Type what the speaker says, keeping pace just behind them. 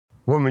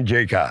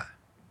Wominjeka.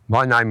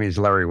 My name is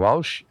Larry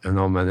Walsh, and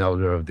I'm an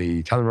elder of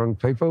the Tamarong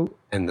people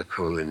and the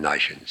Kulin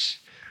Nations.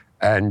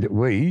 And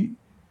we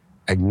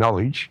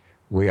acknowledge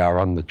we are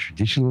on the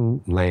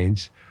traditional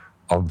lands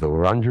of the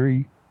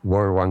Wurundjeri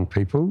Wurrung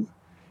people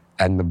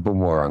and the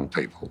Boonwurrung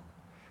people.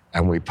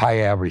 And we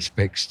pay our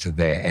respects to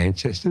their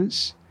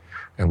ancestors,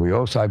 and we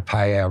also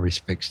pay our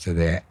respects to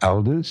their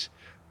elders,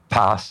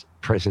 past,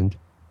 present,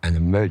 and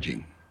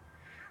emerging.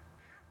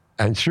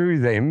 And through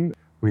them,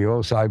 we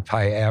also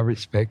pay our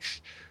respects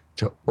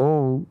to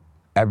all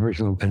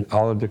Aboriginal and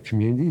Islander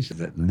communities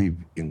that live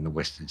in the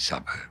western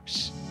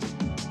suburbs.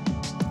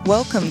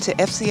 Welcome to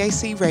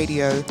FCAC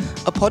Radio,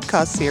 a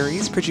podcast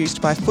series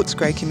produced by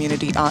Footscray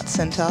Community Arts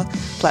Centre,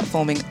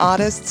 platforming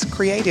artists,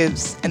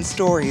 creatives and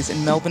stories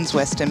in Melbourne's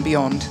West and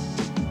beyond.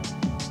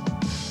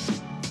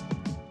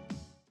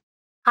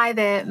 Hi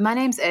there, my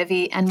name's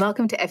Urvi and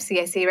welcome to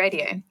FCAC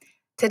Radio.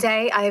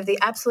 Today I have the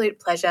absolute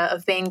pleasure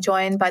of being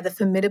joined by the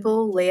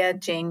formidable Leah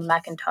Jing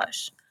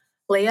McIntosh.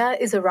 Leah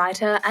is a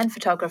writer and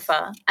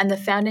photographer and the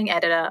founding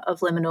editor of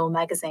Liminal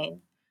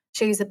magazine.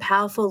 She's a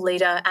powerful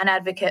leader and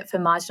advocate for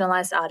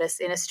marginalised artists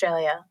in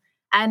Australia,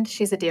 and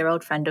she's a dear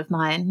old friend of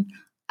mine.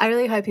 I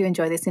really hope you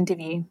enjoy this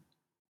interview.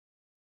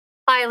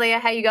 Hi Leah,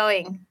 how are you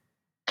going?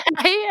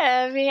 Hey,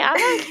 Urvi,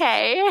 I'm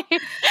okay.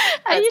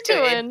 How you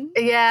doing?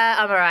 Yeah,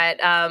 I'm all right.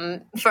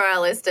 For our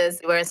listeners,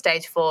 we're in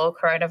stage 4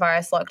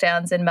 coronavirus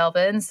lockdowns in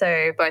Melbourne,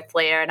 so both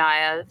Leah and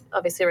I are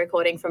obviously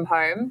recording from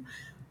home.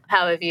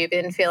 How have you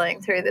been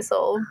feeling through this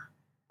all?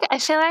 I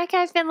feel like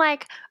I've been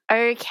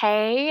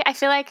okay. I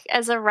feel like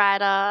as a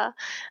writer,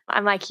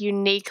 I'm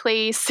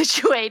uniquely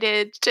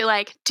situated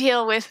to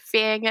deal with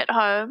being at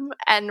home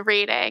and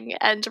reading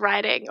and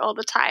writing all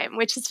the time,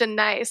 which has been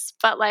nice.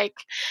 But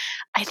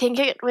I think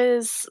it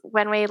was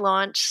when we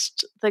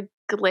launched the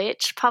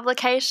Glitch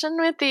publication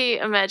with the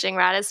Emerging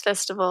Writers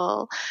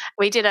Festival,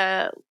 we did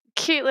a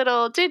cute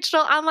little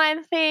digital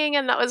online thing,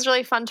 and that was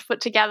really fun to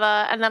put together.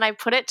 And then I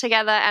put it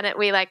together and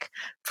we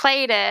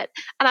played it,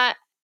 and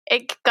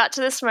it got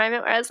to this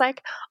moment where I was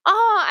like,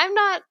 oh,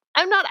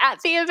 I'm not at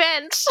the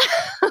event.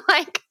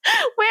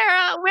 Where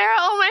are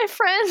all my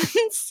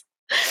friends?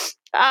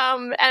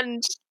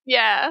 And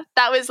yeah,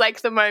 that was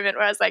the moment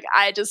where I was like,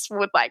 I just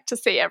would like to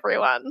see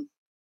everyone.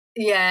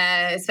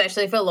 Yeah,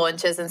 especially for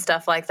launches and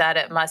stuff like that.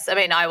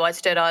 I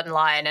watched it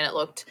online and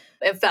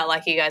it felt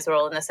like you guys were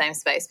all in the same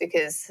space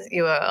because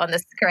you were on the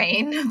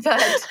screen,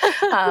 but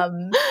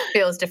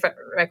feels different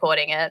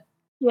recording it.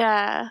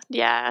 Yeah,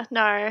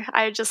 no,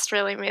 I just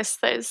really miss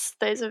those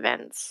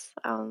events.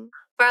 For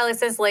our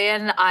listeners, Leah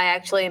and I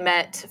actually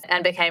met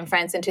and became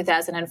friends in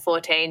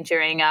 2014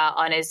 during our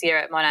honours year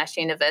at Monash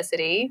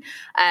University,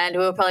 and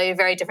we were probably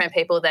very different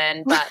people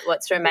then, but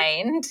what's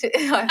remained,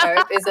 I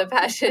hope, is a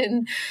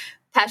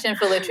passion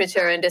for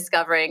literature and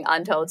discovering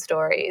untold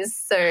stories.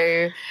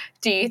 So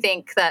do you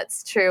think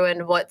that's true,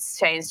 and what's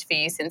changed for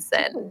you since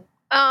then?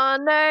 Oh,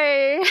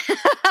 no.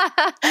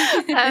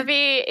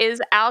 Urvi is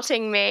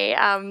outing me.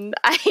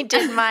 I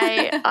did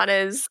my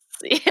honours.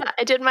 Yeah,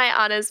 I did my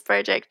honours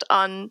project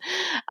on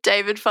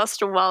David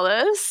Foster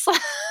Wallace,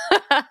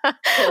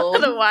 Cool.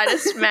 The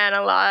whitest man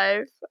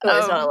alive.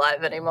 He's not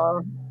alive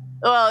anymore.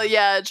 Well,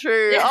 yeah,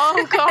 true. Yeah.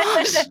 Oh,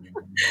 gosh.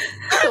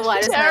 The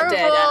whitest man dead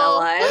and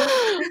alive.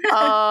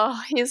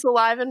 Oh, he's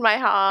alive in my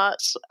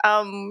heart.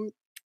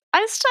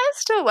 I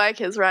still like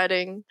his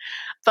writing,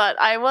 but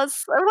I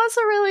was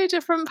a really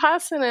different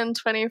person in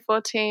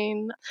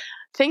 2014.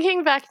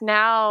 Thinking back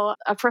now,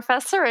 a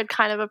professor had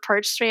kind of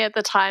approached me at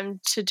the time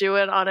to do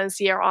an honours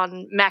year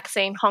on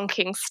Maxine Hong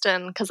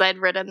Kingston because I'd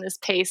written this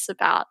piece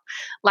about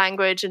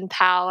language and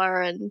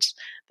power and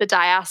the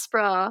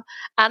diaspora.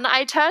 And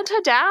I turned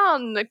her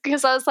down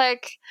because I was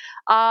like,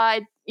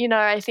 I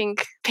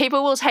think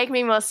people will take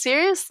me more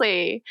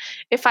seriously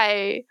if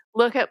I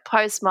look at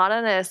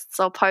postmodernists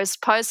or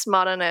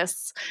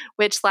postmodernists,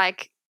 which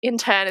in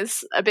turn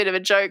is a bit of a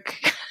joke,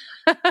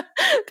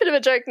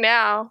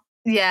 now.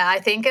 Yeah, I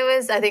think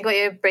what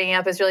you're bringing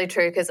up is really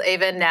true, because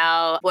even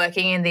now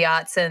working in the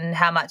arts and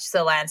how much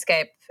the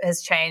landscape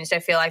has changed, I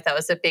feel like that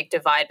was a big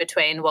divide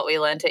between what we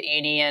learned at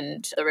uni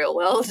and the real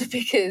world,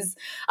 because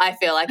I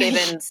feel like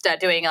even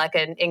doing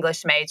an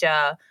English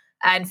major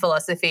and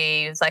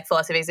philosophy,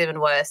 philosophy is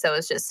even worse. So it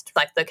was just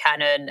the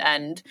canon,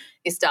 and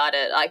you start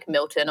at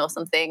Milton or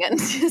something and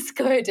just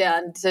go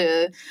down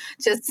to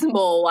just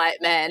small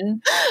white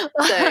men.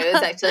 So it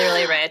was actually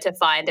really rare to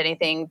find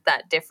anything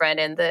that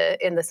different in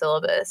the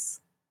syllabus.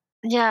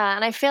 Yeah,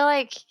 and I feel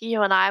like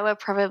you and I were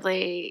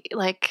probably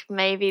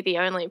maybe the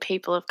only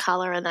people of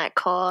colour in that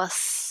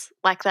course,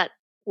 that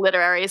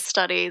literary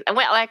studies, and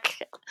we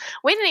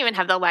didn't even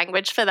have the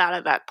language for that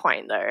at that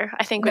point, though.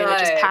 I think we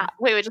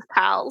were just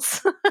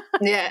pals.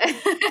 Yeah,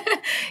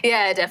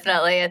 yeah,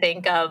 definitely. I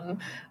think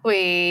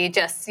we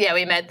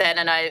met then,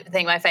 and I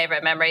think my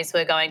favourite memories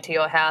were going to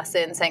your house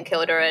in St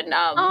Kilda and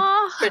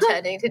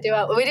pretending to do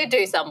we did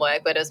do some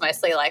work, but it was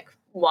mostly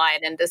wine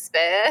and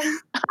despair.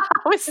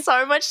 With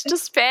so much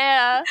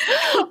despair.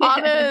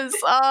 Honours.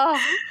 Oh.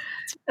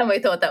 And we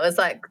thought that was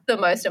the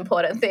most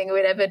important thing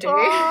we'd ever do.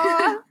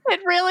 Oh, it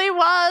really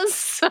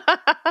was.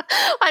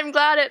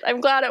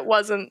 I'm glad it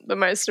wasn't the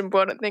most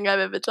important thing I've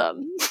ever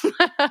done.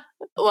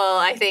 Well,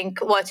 I think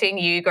watching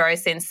you grow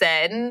since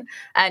then,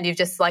 and you've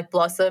just like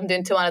blossomed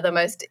into one of the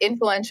most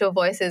influential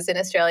voices in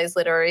Australia's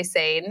literary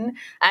scene,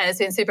 and it's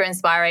been super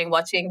inspiring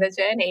watching the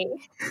journey.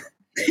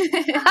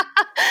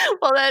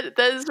 Well, that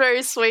is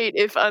very sweet,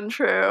 if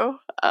untrue.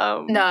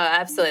 No,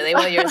 absolutely.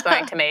 Well, you're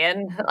inspiring to me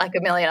and like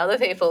a million other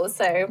people.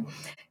 So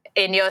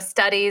in your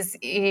studies,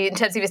 in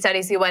terms of your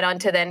studies, you went on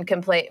to then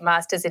complete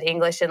Masters in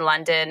English in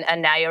London,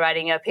 and now you're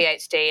writing your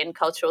PhD in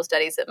Cultural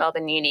Studies at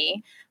Melbourne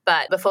Uni.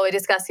 But before we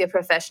discuss your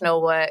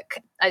professional work,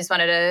 I just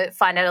wanted to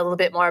find out a little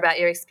bit more about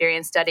your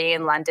experience studying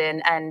in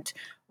London and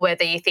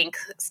whether you think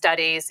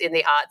studies in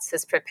the arts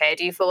has prepared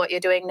you for what you're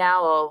doing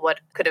now, or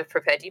what could have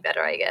prepared you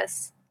better, I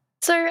guess.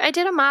 So I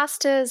did a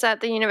master's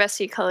at the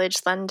University College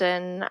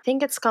London. I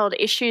think it's called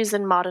Issues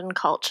in Modern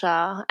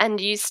Culture,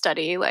 and you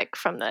study like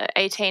from the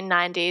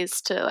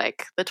 1890s to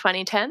like the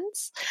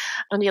 2010s,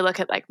 and you look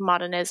at like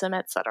modernism,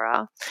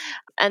 etc.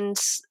 And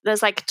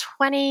there's like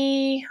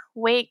 20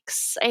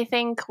 weeks, I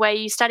think, where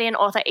you study an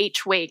author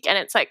each week, and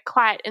it's like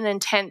quite an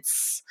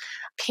intense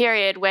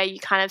period where you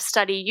kind of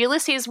study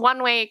Ulysses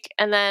one week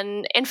and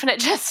then Infinite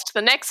Jest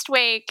the next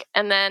week,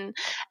 and then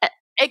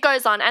it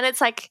goes on, and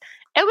it's like,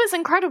 it was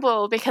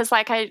incredible because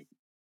like I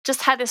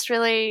just had this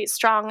really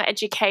strong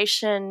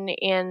education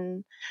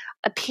in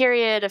a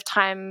period of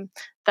time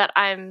that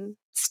I'm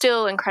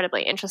still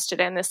incredibly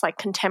interested in, this like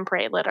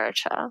contemporary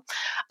literature.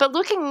 But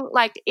looking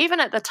like even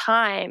at the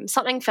time,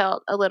 something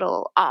felt a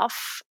little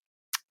off.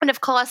 And of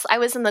course, I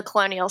was in the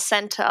Colonial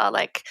Centre,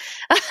 like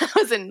I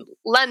was in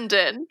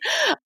London.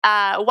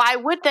 Why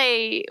would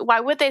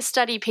they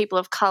study people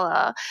of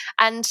colour?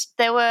 And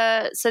there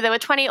were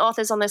 20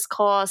 authors on this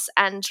course,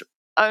 and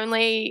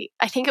only,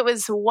 I think it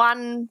was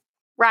one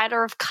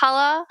writer of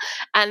colour,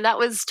 and that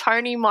was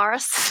Toni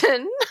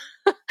Morrison.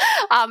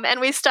 And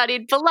we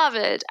studied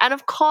Beloved. And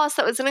of course,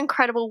 that was an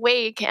incredible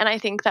week, and I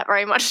think that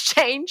very much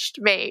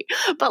changed me.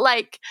 But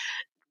like,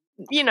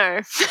 you know,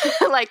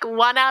 like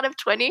 1 out of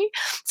 20.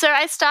 So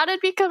I started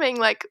becoming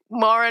like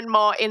more and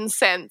more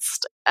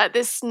incensed at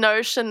this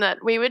notion that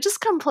we were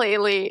just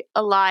completely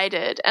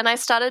elided. And I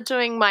started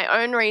doing my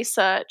own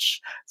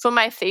research for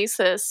my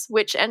thesis,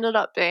 which ended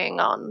up being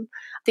on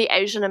the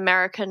Asian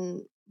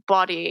American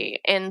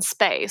body in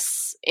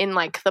space, in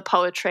like the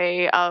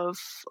poetry of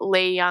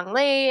Li Yang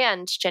Li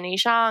and Jenny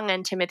Zhang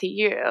and Timothy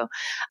Yu.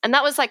 And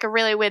that was like a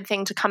really weird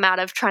thing to come out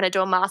of trying to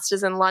do a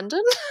master's in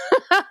London.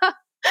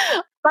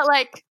 But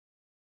like,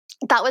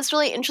 that was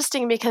really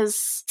interesting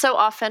because so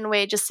often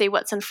we just see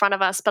what's in front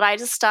of us, but I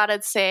just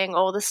started seeing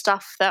all the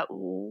stuff that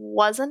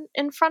wasn't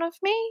in front of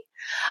me,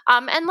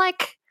 and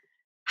like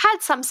had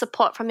some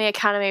support from the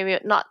academy,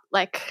 but not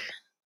like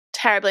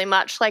terribly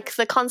much. Like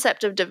the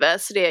concept of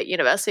diversity at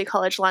University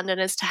College London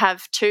is to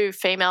have 2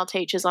 female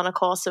teachers on a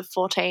course of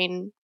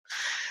 14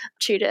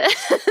 tutors,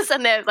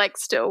 and they're like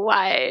still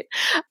white.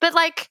 But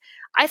like,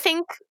 I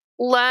think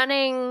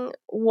learning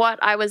what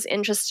I was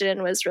interested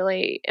in was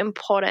really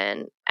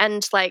important,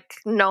 and like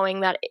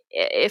knowing that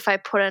if I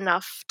put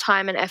enough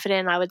time and effort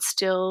in, I would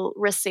still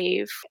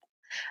receive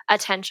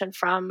attention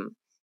from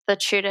the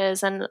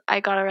tutors, and I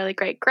got a really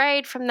great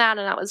grade from that,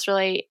 and that was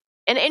really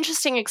an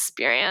interesting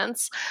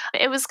experience.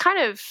 It was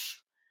kind of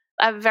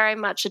very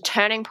much a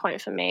turning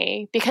point for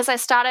me because I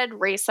started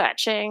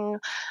researching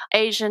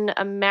Asian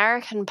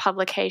American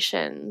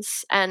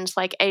publications and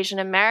like Asian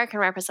American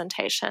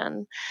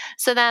representation.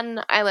 So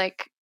then I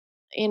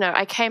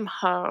came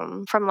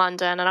home from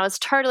London and I was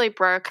totally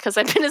broke because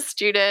I'd been a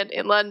student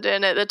in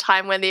London at the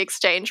time when the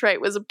exchange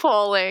rate was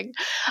appalling.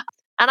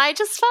 And I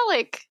just felt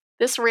like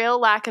this real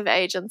lack of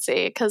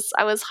agency because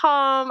I was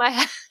home.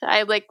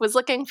 I was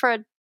looking for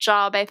a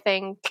job, I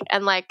think,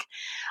 and like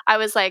I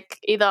was like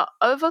either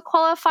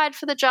overqualified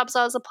for the jobs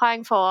I was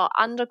applying for or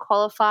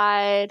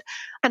underqualified,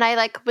 and I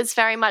like was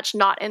very much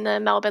not in the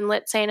Melbourne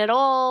lit scene at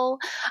all.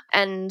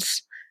 And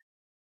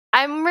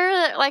I'm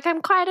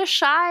quite a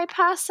shy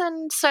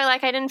person, so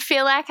like I didn't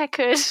feel like I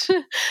could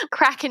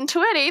crack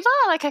into it either.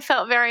 Like I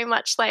felt very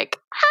much like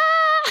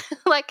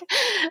like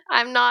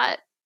I'm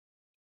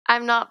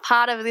not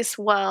part of this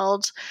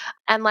world.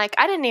 And like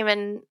I didn't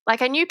even,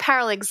 like I knew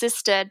Peril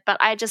existed, but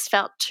I just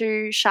felt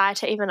too shy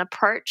to even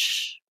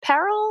approach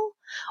Peril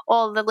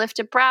or the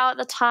Lifted Brow at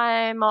the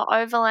time or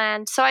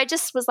Overland. So I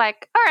just was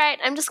like, all right,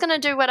 I'm just going to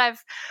do what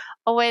I've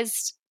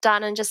always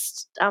done and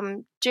just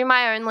do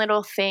my own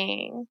little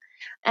thing.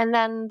 And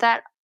then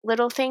that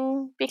little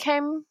thing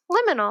became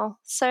Liminal.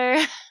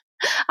 So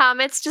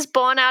it's just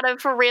born out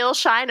of real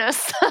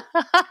shyness.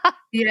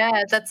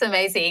 Yeah, that's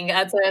amazing.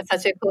 That's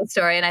such a cool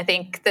story. And I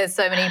think there's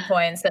so many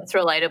points that's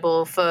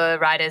relatable for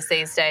writers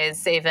these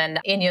days, even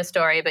in your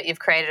story, but you've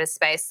created a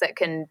space that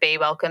can be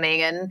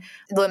welcoming. And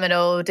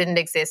Liminal didn't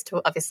exist,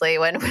 obviously,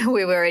 when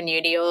we were in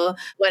uni or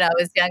when I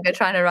was younger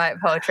trying to write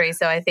poetry.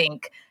 So I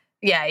think,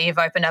 yeah, you've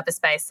opened up a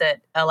space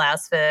that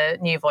allows for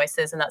new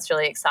voices, and that's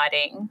really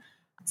exciting.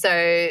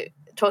 So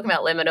talking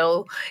about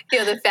Liminal,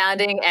 you're the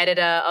founding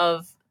editor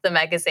of the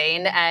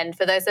magazine. And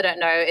for those that don't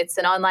know, it's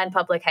an online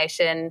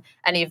publication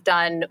and you've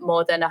done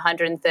more than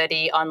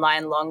 130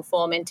 online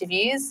long-form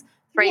interviews,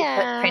 three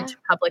print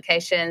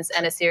publications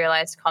and a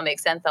serialized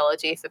comics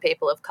anthology for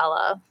people of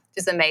colour,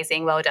 which is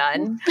amazing. Well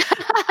done.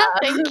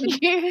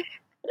 Thank you.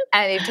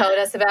 And you've told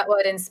us about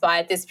what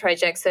inspired this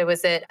project. So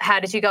how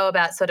did you go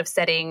about sort of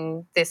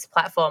setting this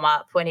platform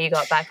up when you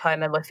got back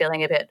home and were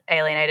feeling a bit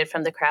alienated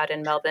from the crowd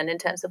in Melbourne in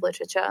terms of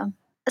literature?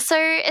 So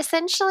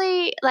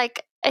essentially,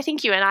 like, I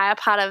think you and I are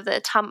part of the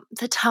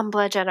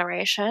Tumblr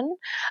generation,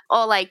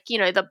 or like,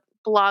 the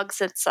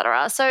blogs,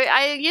 etc. So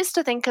I used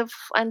to think of,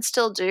 and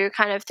still do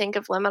kind of think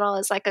of, Liminal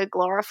as like a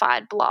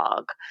glorified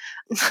blog.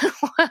 So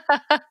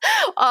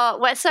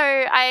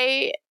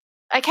I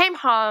came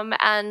home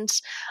and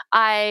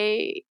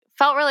I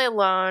felt really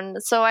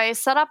alone. So I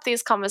set up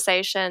these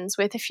conversations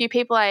with a few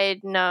people I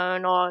had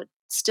known or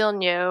still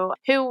knew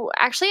who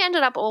actually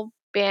ended up all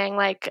being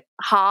like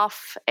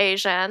half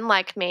Asian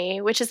like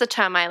me, which is a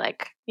term I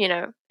like,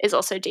 is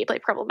also deeply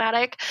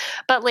problematic.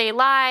 But Lee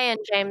Lai and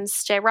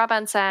James J.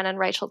 Robinson and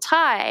Rachel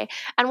Tai.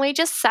 And we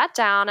just sat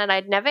down, and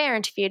I'd never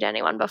interviewed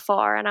anyone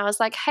before. And I was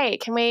like, hey,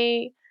 can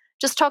we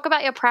just talk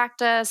about your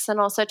practice and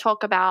also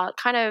talk about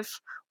kind of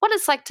what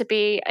it's like to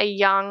be a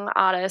young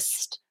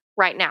artist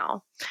right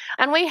now?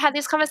 And we had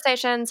these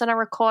conversations and I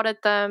recorded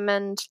them.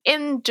 And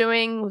in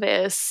doing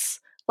this,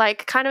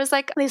 like, kind of was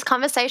like, these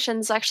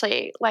conversations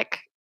actually like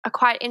are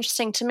quite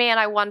interesting to me, and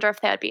I wonder if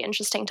they would be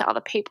interesting to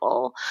other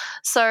people.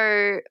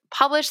 So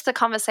published the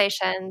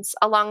conversations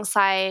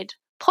alongside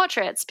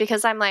portraits,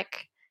 because I'm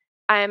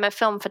a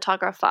film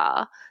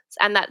photographer,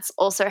 and that's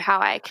also how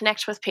I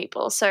connect with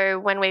people. So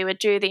when we would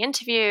do the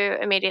interview,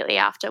 immediately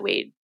after,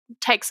 we'd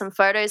take some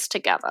photos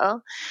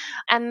together.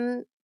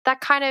 And that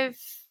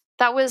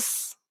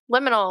was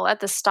Liminal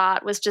at the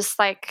start, was just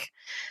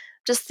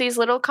these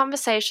little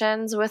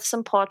conversations with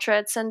some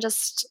portraits and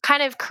just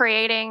kind of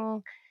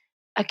creating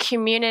a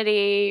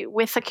community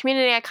with a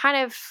community I kind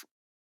of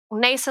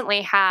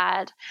nascently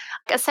had,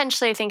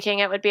 essentially thinking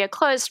it would be a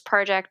closed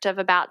project of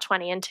about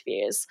 20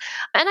 interviews.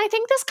 And I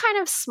think this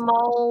kind of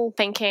small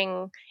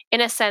thinking,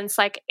 in a sense,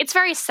 like, it's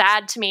very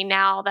sad to me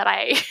now that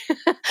I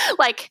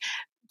like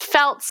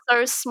felt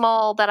so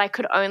small that I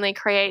could only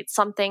create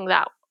something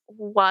that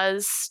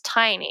was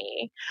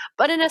tiny,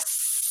 but in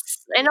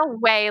a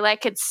way,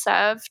 like, it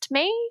served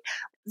me.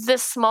 The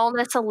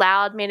smallness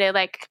allowed me to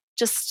like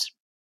just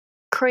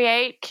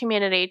create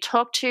community,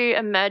 talk to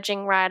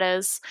emerging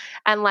writers,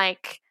 and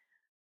like,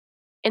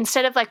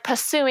 instead of like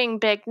pursuing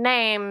big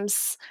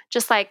names,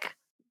 just like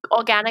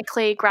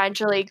organically,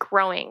 gradually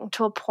growing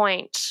to a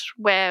point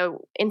where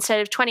instead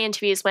of 20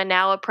 interviews, we're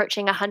now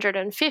approaching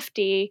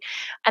 150.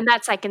 And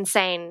that's like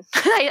insane.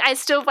 I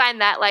still find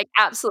that like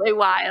absolutely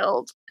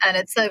wild. And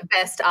it's the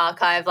best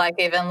archive, like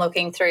even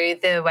looking through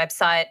the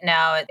website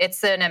now,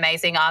 it's an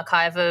amazing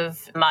archive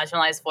of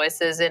marginalised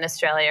voices in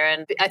Australia.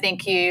 And I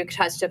think you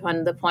touched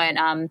upon the point,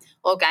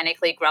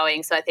 organically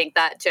growing. So I think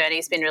that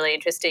journey's been really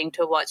interesting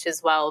to watch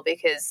as well,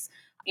 because,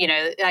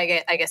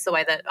 I guess the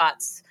way that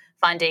arts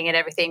funding and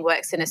everything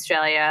works in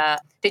Australia,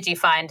 did you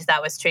find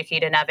that was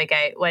tricky to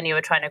navigate when you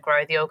were trying to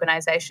grow the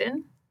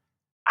organisation?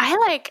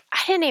 I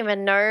didn't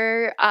even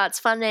know arts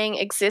funding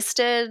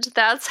existed.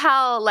 That's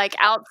how like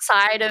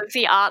outside of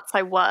the arts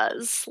I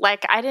was.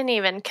 Like, I didn't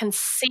even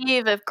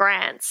conceive of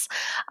grants.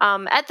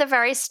 At the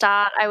very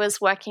start, I was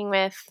working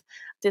with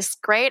this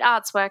great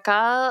arts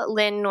worker,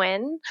 Lynn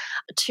Nguyen,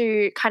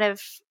 to kind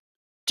of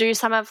do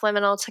some of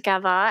Liminal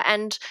together,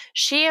 and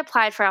she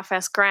applied for our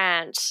first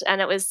grant,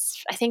 and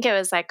I think it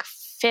was like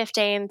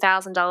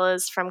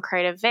 $15,000 from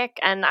Creative Vic,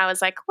 and I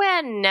was like,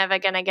 we're never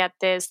gonna get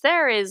this.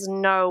 There is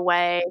no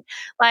way.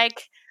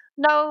 Like,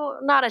 no,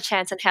 not a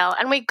chance in hell.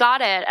 And we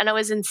got it, and it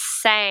was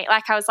insane.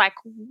 Like, I was like,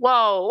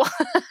 whoa.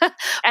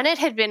 And it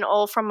had been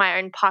all from my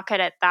own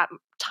pocket at that.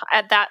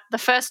 The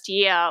first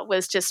year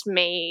was just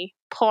me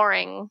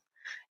pouring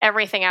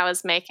everything I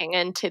was making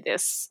into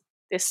this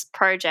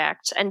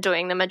project and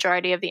doing the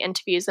majority of the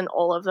interviews and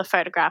all of the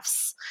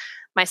photographs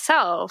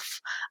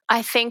myself.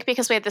 I think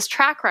because we had this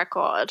track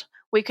record,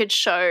 we could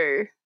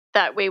show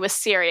that we were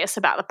serious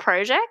about the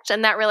project,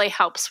 and that really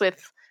helps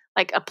with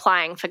like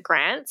applying for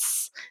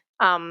grants.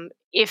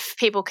 If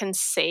people can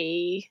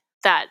see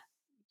that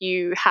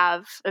you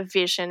have a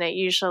vision, it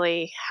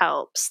usually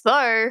helps.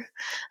 Though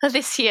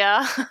this year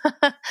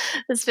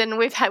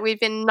we've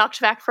been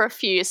knocked back for a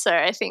few, so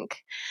I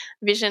think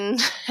vision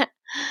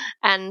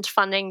and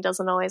funding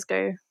doesn't always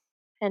go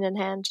hand in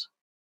hand.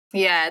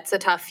 Yeah, it's a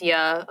tough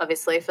year,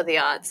 obviously, for the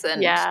arts,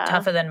 and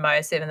tougher than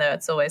most, even though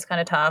it's always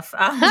kind of tough.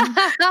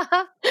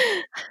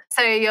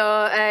 So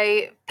you're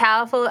a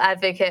powerful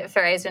advocate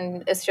for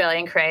Asian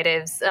Australian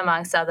creatives,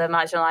 amongst other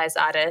marginalised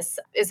artists.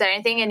 Is there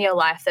anything in your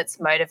life that's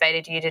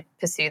motivated you to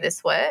pursue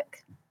this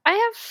work? I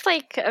have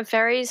like a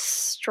very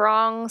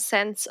strong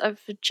sense of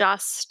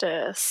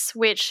justice,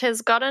 which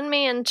has gotten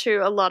me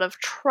into a lot of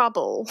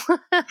trouble.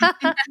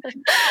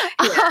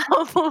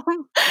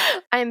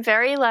 I'm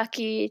very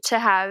lucky to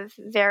have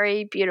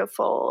very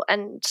beautiful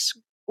and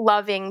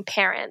loving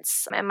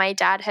parents. And my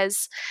dad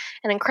has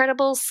an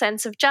incredible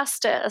sense of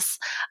justice.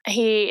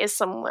 He is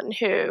someone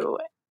who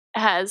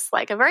has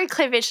like a very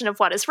clear vision of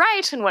what is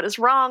right and what is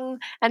wrong.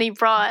 And he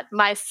brought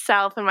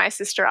myself and my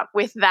sister up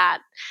with that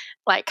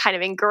like kind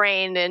of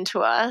ingrained into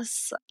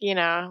us, you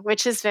know,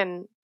 which has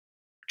been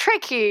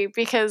tricky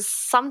because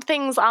some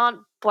things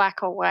aren't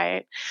black or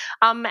white.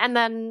 And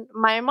then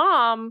my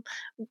mom,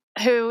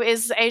 who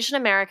is Asian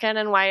American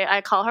and why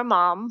I call her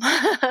mom,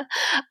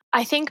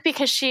 I think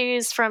because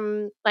she's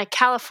from like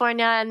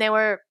California and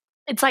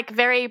it's like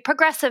very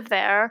progressive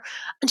there.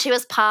 And she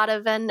was part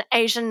of an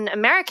Asian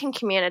American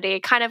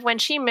community kind of when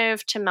she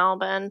moved to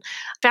Melbourne,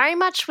 very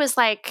much was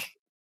like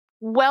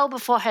well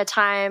before her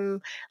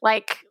time,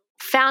 like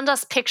found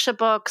us picture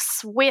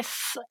books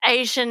with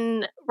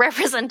Asian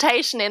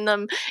representation in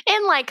them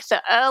in like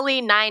the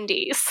early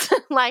 90s.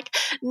 Like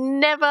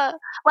never,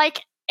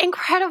 like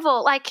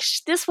incredible. Like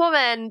this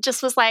woman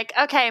just was like,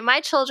 okay, my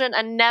children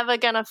are never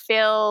going to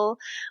feel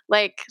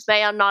like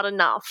they are not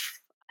enough.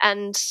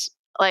 And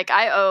like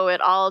I owe it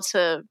all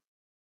to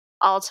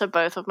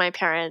both of my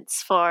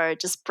parents for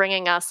just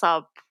bringing us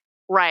up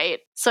right.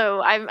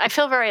 So I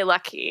feel very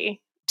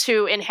lucky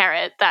to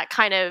inherit that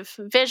kind of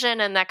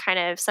vision and that kind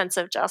of sense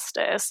of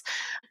justice.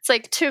 It's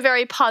like two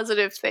very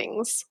positive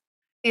things.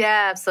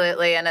 Yeah,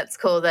 absolutely. And it's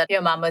cool that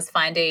your mum was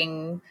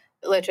finding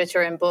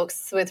literature and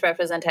books with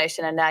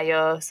representation, and now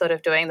you're sort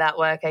of doing that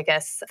work, I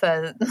guess,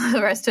 for the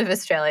rest of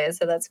Australia.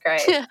 So that's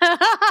great.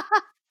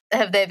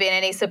 Have there been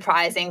any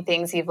surprising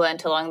things you've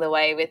learnt along the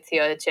way with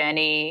your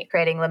journey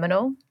creating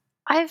Liminal?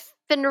 I've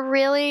been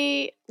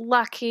really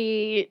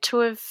lucky to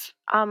have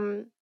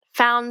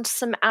found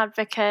some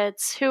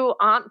advocates who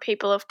aren't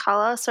people of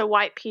color, so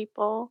white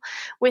people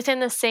within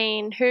the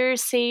scene who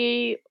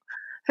see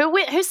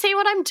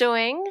what I'm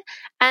doing,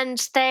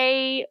 and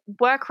they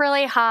work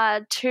really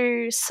hard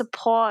to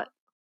support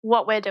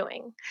what we're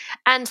doing.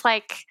 And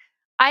like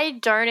I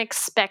don't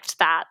expect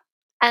that.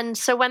 And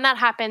so when that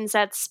happens,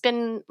 that's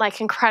been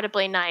like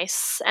incredibly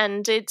nice,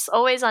 and it's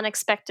always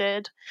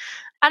unexpected.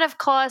 And of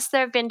course,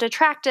 there have been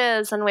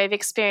detractors, and we've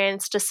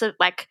experienced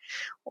like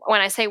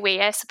when I say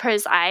we, I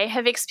suppose I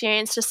have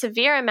experienced a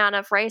severe amount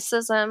of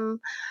racism,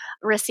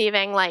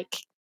 receiving like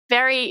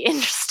very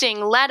interesting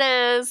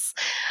letters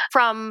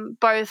from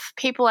both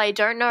people I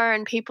don't know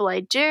and people I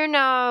do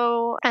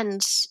know.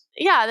 And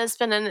yeah, it's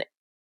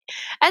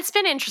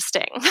been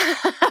interesting.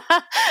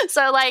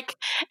 So like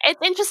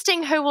it's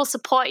interesting who will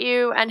support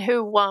you and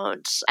who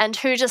won't, and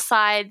who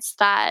decides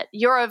that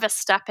you're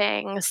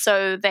overstepping,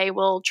 so they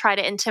will try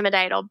to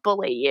intimidate or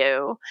bully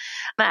you.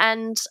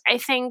 And I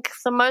think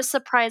the most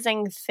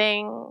surprising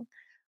thing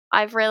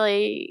I've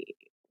really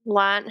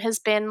learned has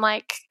been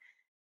like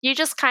you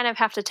just kind of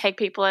have to take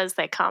people as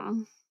they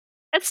come.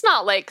 It's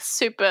not like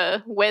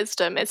super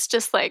wisdom. It's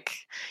just like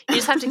you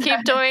just have to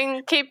keep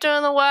doing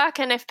the work,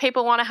 and if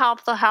people want to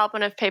help, they'll help,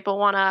 and if people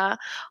want to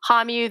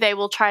harm you, they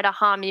will try to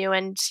harm you,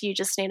 and you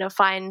just need to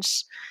find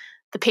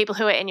the people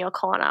who are in your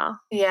corner.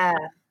 Yeah,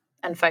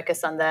 and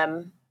focus on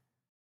them.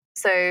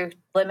 So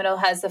Liminal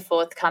has a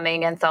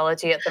forthcoming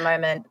anthology at the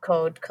moment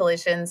called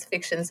Collisions,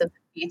 Fictions of the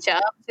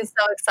Future, which is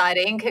so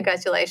exciting.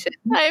 Congratulations.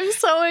 I'm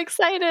so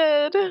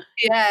excited.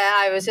 Yeah,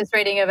 I was just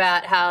reading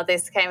about how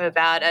this came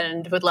about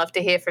and would love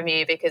to hear from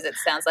you because it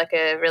sounds like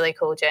a really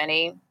cool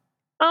journey.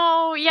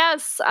 Oh,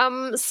 yes.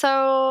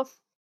 So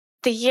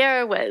the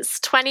year was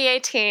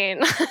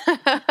 2018.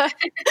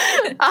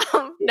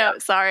 No,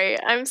 sorry.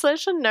 I'm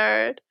such a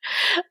nerd.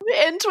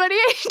 In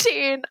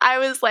 2018, I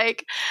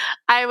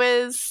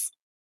was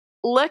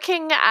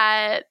looking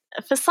at,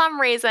 for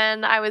some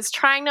reason, I was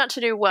trying not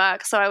to do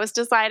work. So I was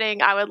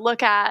deciding I would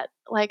look at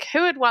like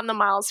who had won the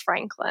Miles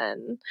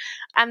Franklin.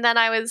 And then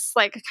I was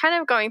like kind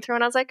of going through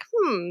and I was like,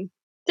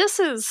 this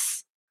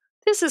is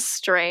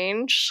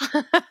strange.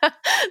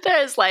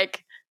 There's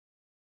like,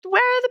 where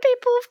are the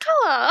people of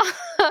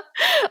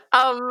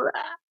color?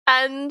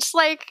 And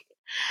like,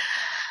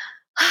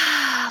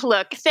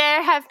 look,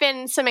 there have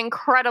been some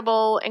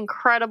incredible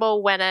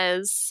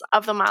winners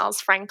of the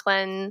Miles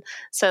Franklin.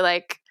 So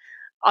like,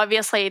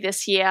 obviously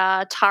this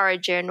year, Tara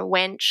June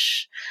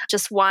Winch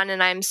just won,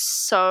 and I'm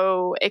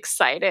so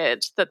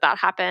excited that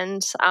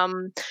happened.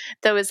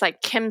 There was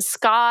like Kim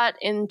Scott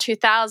in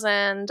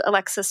 2000,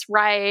 Alexis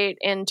Wright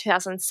in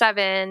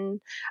 2007,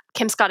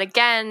 Kim Scott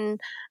again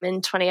in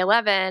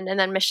 2011, and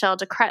then Michelle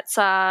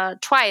DeCretza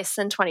twice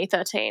in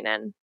 2013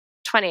 and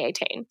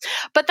 2018.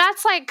 But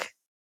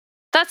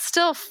that's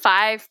still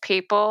 5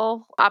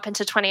 people up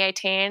into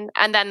 2018.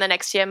 And then the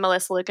next year,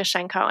 Melissa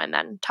Lukashenko and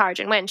then Tara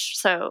June Winch.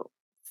 So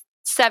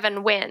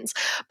 7 wins.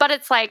 But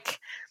it's like,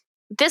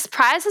 this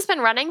prize has been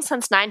running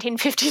since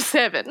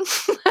 1957.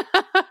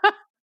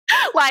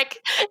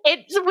 Like,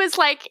 it was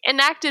like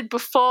enacted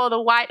before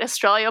the white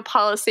Australia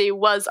policy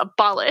was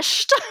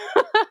abolished.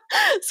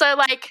 So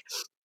like,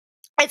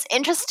 it's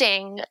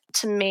interesting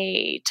to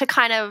me to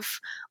kind of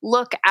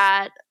look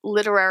at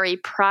literary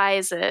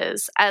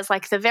prizes as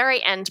like the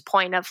very end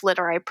point of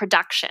literary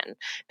production,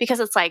 because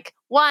it's like,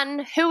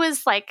 one, who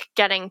is like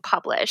getting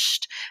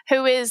published,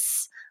 who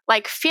is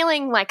like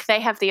feeling like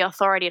they have the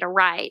authority to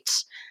write.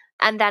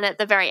 And then at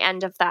the very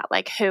end of that,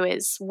 like, who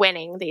is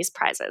winning these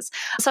prizes?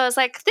 So I was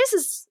like, this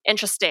is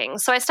interesting.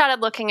 So I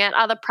started looking at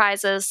other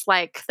prizes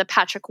like the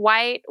Patrick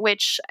White,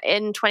 which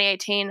in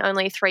 2018,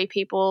 only 3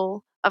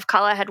 people of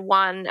color had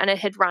won, and it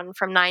had run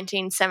from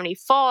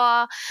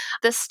 1974.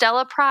 The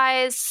Stella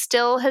Prize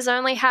still has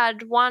only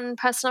had 1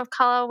 person of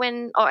color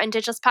win, or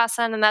Indigenous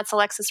person, and that's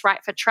Alexis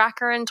Wright for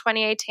Tracker in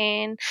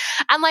 2018.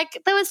 And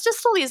like, there was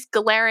just all these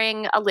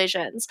glaring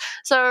elisions.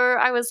 So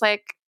I was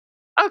like,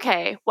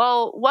 okay,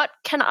 well, what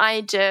can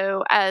I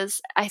do as,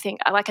 I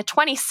think, like a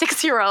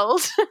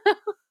 26-year-old,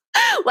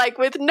 like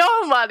with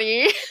no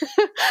money?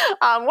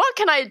 What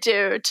can I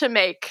do to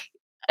make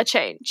a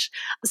change?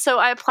 So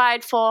I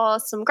applied for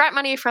some grant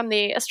money from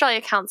the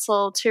Australia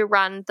Council to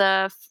run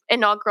the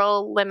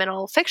inaugural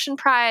Liminal Fiction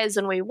Prize,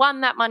 and we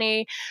won that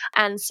money.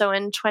 And so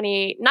in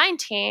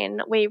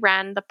 2019, we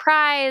ran the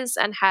prize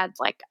and had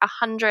like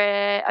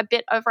a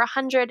bit over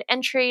 100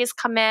 entries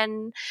come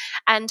in,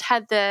 and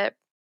had the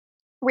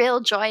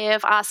real joy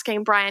of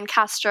asking Brian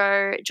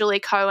Castro, Julie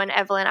Coe, and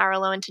Evelyn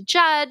Araloan to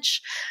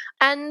judge.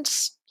 And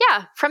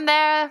yeah, from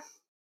there,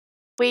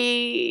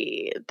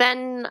 we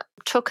then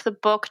took the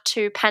book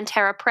to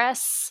Pantera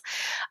Press,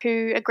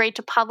 who agreed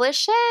to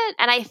publish it.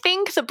 And I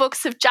think the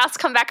books have just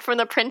come back from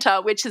the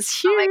printer, which is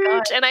huge. Oh my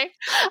God. And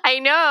I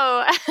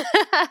know.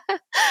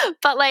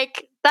 But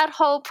like, that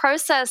whole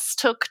process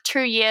took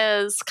 2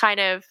 years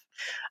kind of,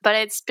 but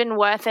it's been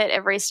worth it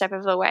every step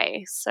of the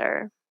way. So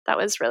that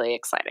was really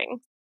exciting.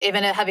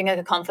 Even having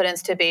a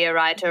confidence to be a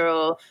writer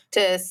or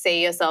to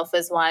see yourself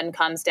as one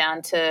comes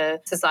down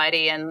to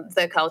society and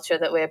the culture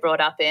that we're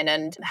brought up in,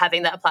 and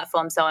having that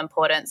platform so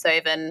important. So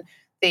even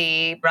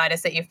the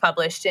writers that you've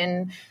published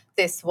in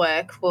this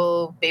work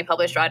will be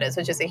published writers,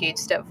 which is a huge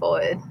step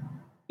forward.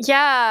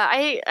 Yeah,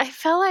 I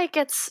feel like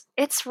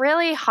it's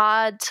really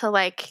hard to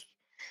like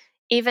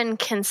even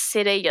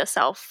consider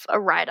yourself a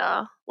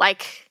writer.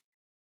 Like,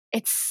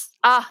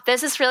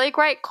 there's this really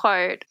great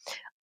quote.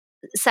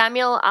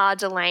 Samuel R.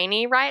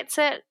 Delaney writes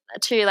it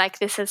to like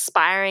this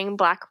aspiring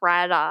Black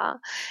writer,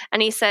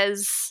 and he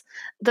says,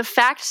 the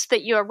fact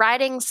that you are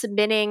writing,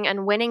 submitting,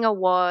 and winning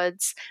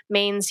awards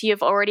means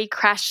you've already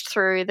crashed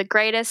through the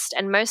greatest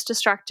and most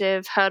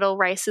destructive hurdle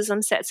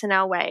racism sets in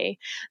our way,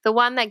 the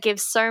one that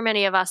gives so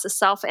many of us a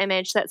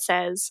self-image that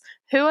says,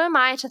 who am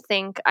I to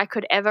think I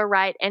could ever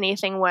write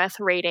anything worth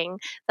reading,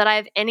 that I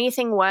have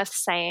anything worth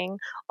saying,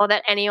 or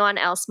that anyone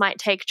else might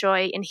take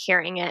joy in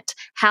hearing it?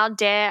 How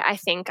dare I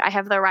think I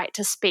have the right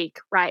to speak,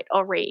 write,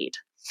 or read?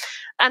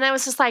 And I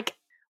was just like,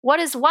 what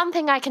is one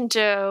thing I can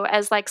do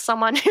as like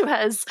someone who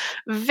has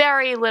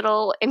very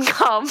little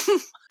income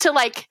to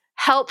like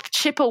help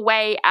chip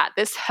away at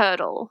this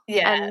hurdle?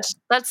 Yeah. And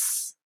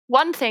that's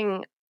one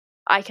thing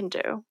I can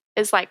do,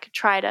 is like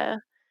try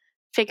to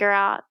figure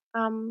out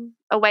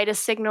a way to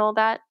signal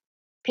that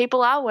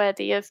people are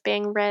worthy of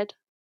being read.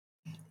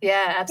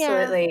 Yeah,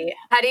 absolutely. Yeah.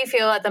 How do you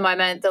feel at the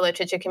moment the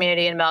literature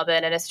community in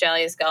Melbourne and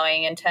Australia is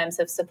going in terms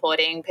of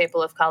supporting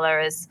people of colour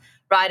as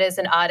writers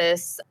and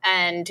artists?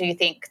 And do you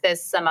think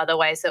there's some other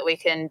ways that we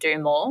can do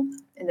more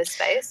in this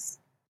space?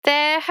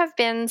 There have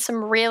been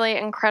some really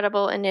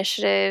incredible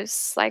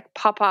initiatives like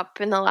pop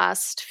up in the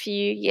last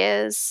few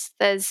years.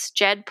 There's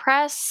Jed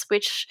Press,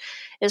 which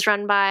is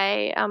run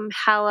by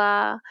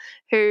Hala,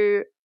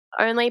 who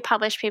only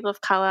publish people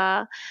of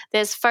colour.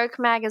 There's Folk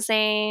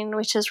Magazine,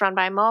 which is run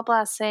by More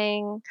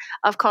Blessing.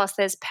 Of course,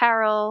 there's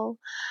Peril.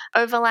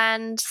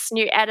 Overland's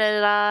new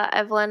editor,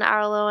 Evelyn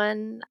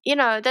Araloan. You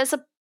know, there's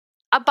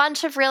a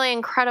bunch of really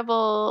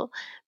incredible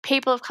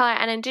people of colour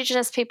and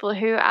Indigenous people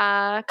who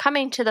are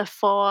coming to the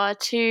fore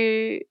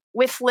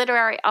with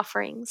literary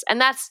offerings, and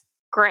that's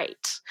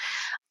great.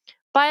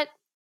 But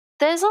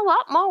there's a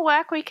lot more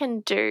work we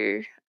can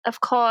do. Of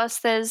course,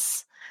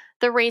 there's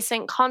the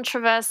recent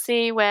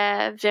controversy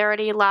where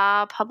Verity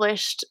La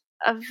published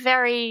a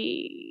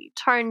very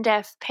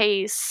tone-deaf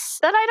piece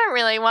that I don't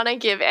really want to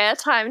give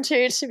airtime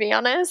to be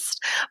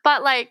honest.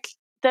 But like,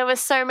 there were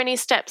so many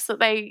steps that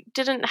they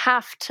didn't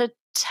have to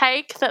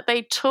take that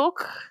they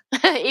took,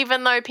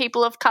 even though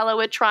people of colour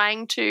were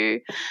trying to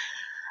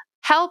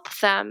help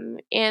them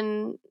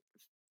in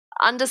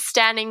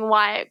understanding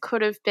why it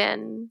could have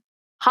been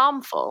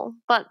harmful,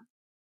 but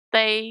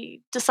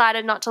they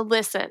decided not to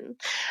listen.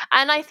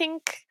 And I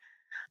think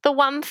the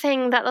one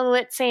thing that the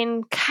lit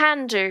scene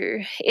can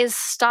do is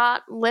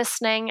start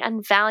listening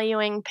and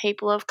valuing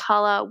people of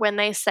colour when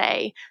they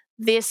say,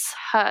 this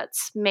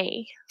hurts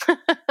me.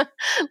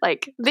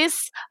 Like,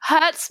 this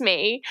hurts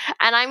me,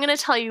 and I'm going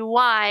to tell you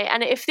why.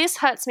 And if this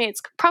hurts me,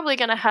 it's probably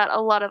going to hurt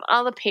a lot of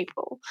other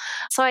people.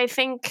 So I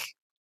think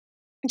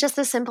just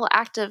the simple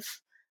act of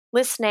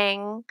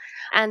listening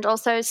and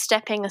also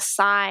stepping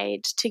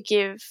aside to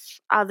give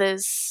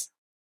others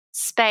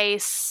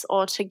space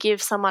or to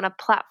give someone a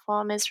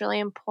platform is really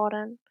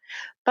important.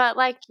 But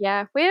like,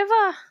 yeah, we have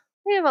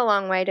a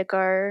long way to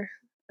go.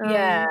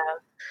 Yeah,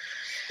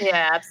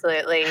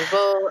 absolutely.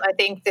 Well, I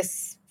think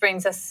this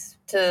brings us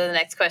to the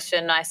next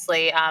question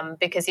nicely,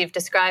 because you've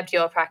described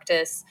your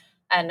practice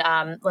and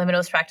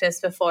liminals practice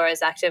before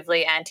as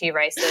actively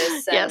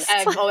anti-racist. And Yes.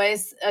 I've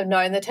always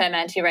known the term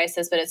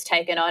anti-racist, but it's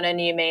taken on a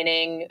new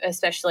meaning,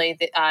 especially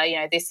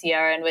this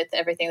year and with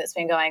everything that's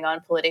been going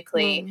on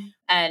politically.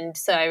 And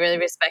so I really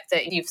respect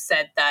that you've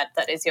said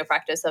that is your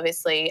practice,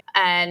 obviously.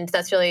 And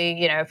that's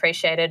really,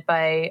 appreciated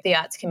by the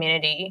arts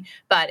community.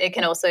 But it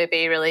can also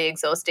be really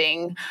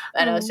exhausting.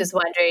 And I was just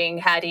wondering,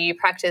 how do you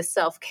practice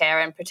self-care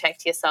and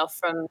protect yourself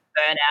from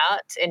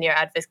burnout in your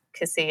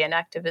advocacy and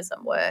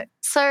activism work?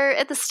 So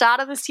at the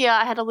start of this year,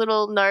 I had a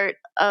little note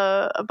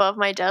above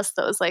my desk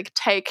that was like,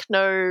 take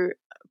no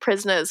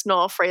prisoners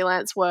nor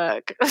freelance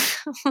work.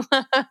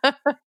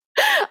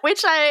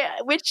 which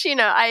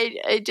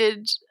I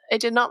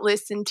did not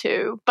listen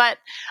to, but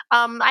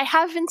I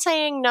have been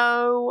saying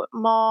no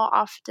more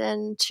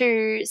often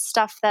to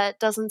stuff that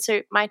doesn't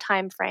suit my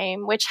time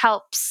frame, which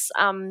helps.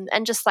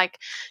 And just like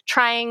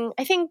trying,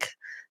 I think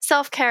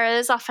self-care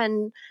is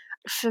often,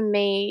 for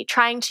me,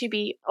 trying to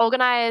be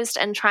organized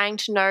and trying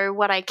to know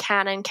what I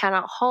can and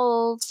cannot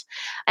hold,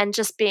 and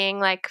just being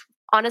like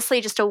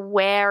honestly just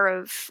aware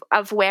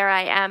of where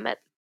I am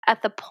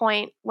at the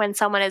point when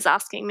someone is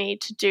asking me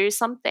to do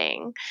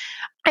something.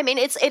 I mean,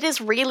 it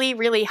is really,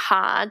 really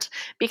hard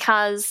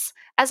because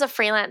as a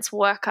freelance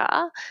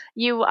worker,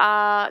 you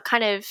are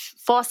kind of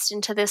forced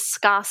into this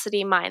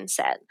scarcity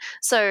mindset.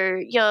 So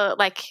you're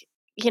like,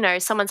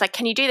 someone's like,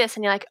 can you do this?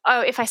 And you're like,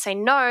 oh, if I say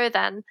no,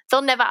 then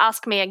they'll never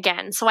ask me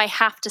again. So I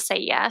have to say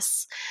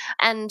yes.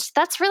 And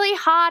that's really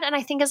hard. And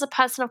I think as a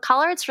person of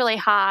color, it's really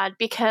hard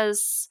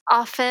because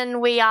often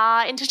we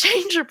are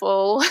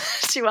interchangeable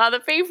to other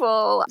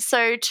people.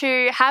 So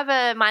to have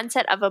a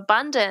mindset of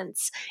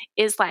abundance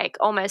is like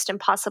almost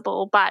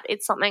impossible, but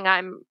it's something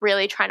I'm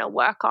really trying to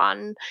work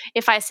on.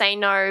 If I say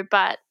no,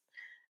 but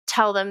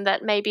tell them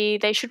that maybe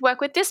they should work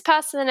with this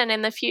person and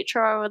in the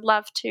future I would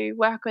love to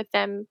work with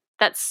them,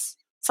 that's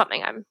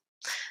something I'm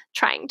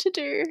trying to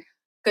do.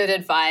 Good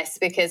advice,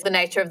 because the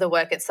nature of the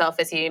work itself,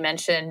 as you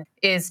mentioned,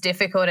 is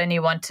difficult and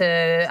you want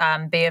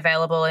to be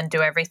available and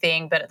do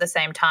everything. But at the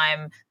same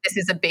time, this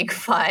is a big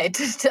fight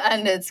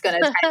and it's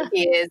going to take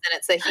years, and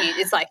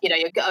it's like,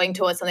 you're going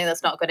towards something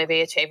that's not going to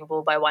be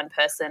achievable by one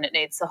person. It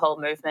needs a whole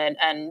movement.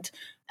 And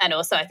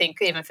also I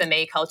think even for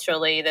me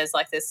culturally, there's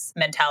like this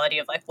mentality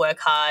of like work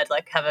hard,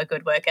 like have a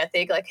good work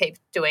ethic, like keep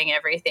doing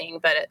everything.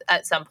 But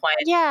at some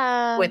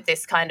point with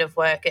this kind of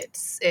work,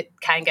 it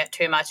can get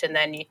too much, and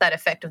then that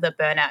effect of the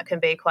burnout can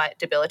be quite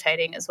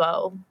debilitating as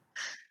well.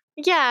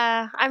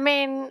 Yeah, I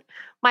mean,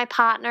 my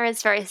partner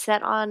is very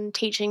set on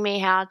teaching me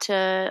how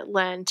to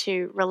learn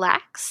to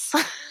relax.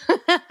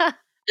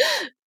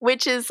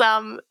 Which is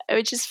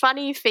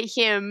funny for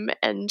him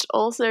and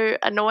also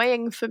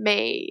annoying for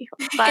me.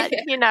 But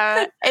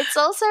it's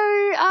also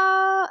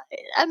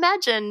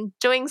imagine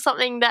doing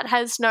something that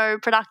has no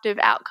productive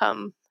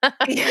outcome.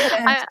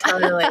 Yeah,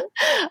 totally.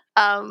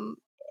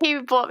 He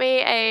bought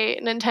me a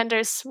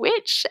Nintendo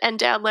Switch and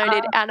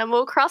downloaded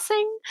Animal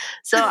Crossing.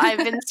 So I've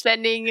been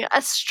spending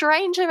a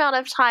strange amount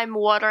of time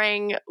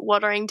watering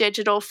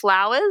digital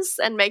flowers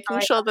and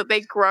making sure that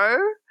they grow.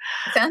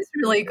 Sounds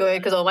really good,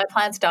 because all my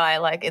plants die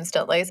like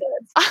instantly. So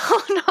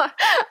Oh no.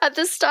 At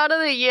the start of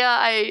the year,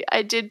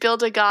 I did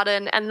build a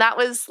garden, and that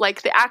was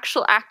like the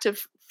actual act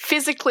of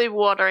physically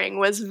watering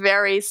was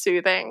very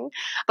soothing.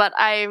 But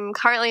I'm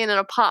currently in an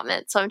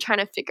apartment, so I'm trying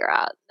to figure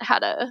out how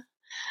to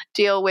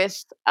deal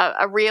with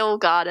a real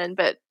garden,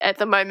 but at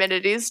the moment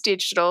it is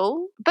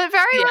digital, but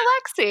very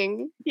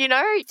relaxing,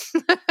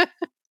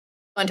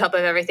 on top of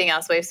everything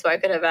else we've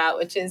spoken about,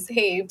 which is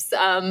heaps.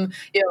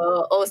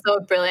 You're also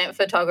a brilliant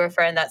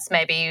photographer, and that's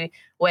maybe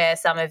where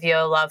some of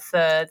your love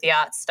for the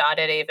arts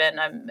started, even,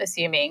 I'm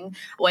assuming.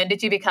 When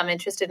did you become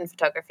interested in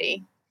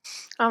photography?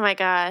 Oh my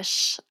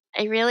gosh.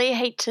 I really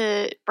hate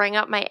to bring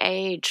up my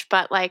age,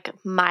 but like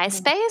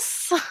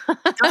MySpace.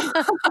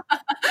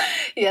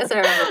 Yes, I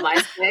remember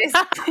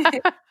MySpace.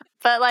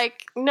 But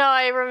like, no,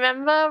 I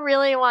remember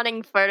really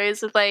wanting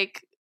photos of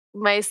like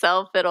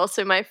myself, but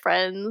also my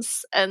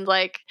friends. And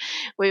like,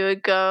 we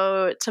would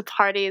go to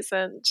parties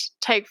and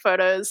take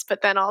photos,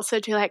 but then also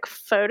do like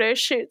photo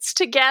shoots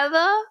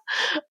together.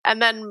 And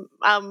then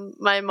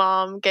my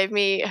mom gave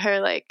me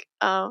her like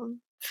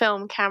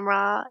film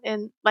camera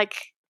in like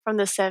from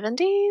the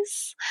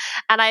 70s,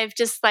 and I've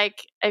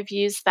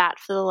used that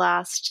for the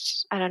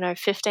last, I don't know,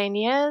 15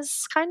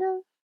 years kind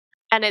of,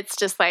 and it's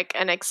just like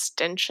an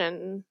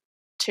extension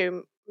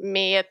to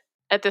me at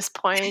this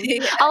point.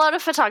 A lot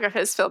of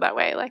photographers feel that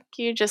way, like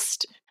you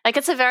just like,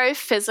 it's a very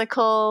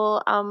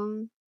physical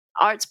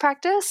arts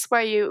practice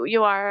where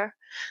you are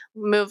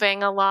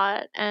moving a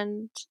lot,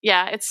 and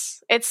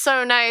it's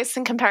so nice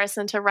in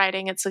comparison to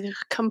writing. It's a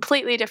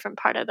completely different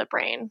part of the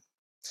brain.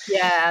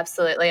 Yeah,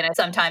 absolutely. And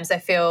sometimes I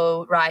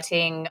feel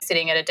writing,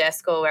 sitting at a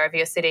desk or wherever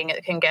you're sitting,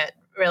 it can get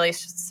really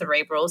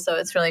cerebral. So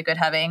it's really good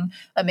having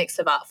a mix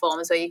of art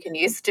forms where you can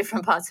use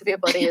different parts of your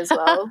body as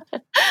well.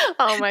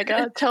 Oh my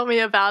God, tell me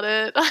about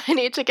it. I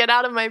need to get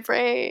out of my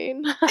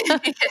brain.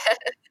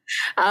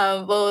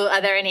 Well,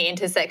 are there any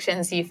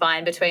intersections you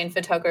find between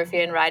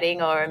photography and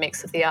writing, or a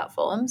mix of the art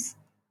forms?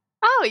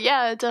 Oh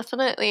yeah,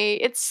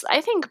 definitely.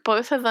 I think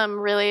both of them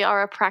really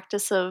are a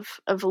practice of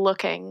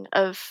looking,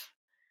 of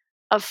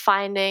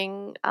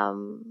finding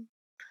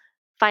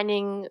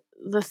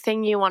the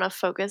thing you want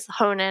to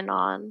hone in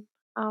on.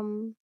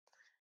 Um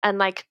and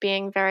like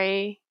being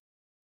very,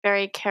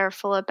 very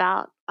careful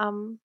about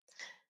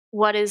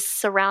what is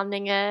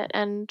surrounding it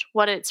and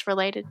what it's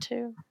related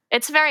to.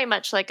 It's very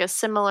much like a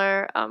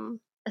similar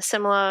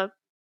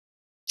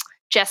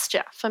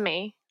gesture for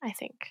me, I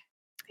think.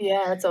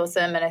 Yeah, that's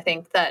awesome. And I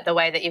think that the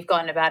way that you've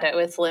gone about it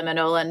with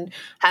Liminal and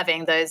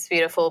having those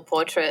beautiful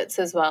portraits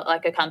as well,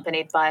 like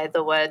accompanied by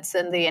the words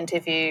and the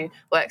interview,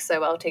 works so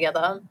well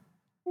together.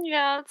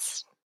 Yeah,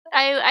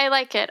 I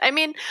like it. I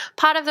mean,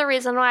 part of the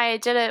reason why I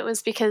did it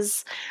was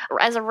because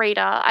as a reader,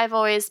 I've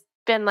always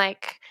been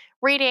like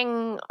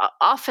reading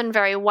often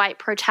very white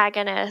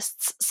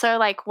protagonists. So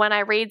like when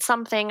I read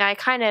something, I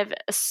kind of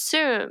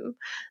assume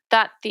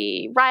that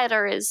the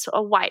writer is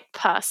a white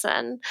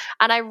person,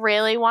 and I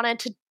really wanted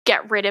to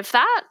get rid of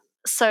that.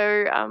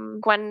 So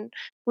when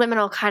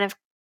Liminal kind of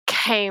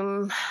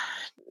came,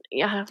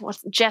 yeah,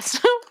 what's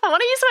jest? I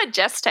want to use the word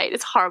gestate.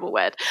 It's a horrible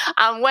word.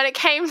 When it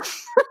came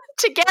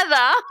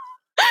together,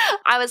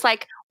 I was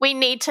like, we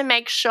need to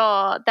make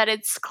sure that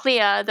it's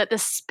clear that the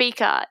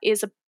speaker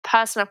is a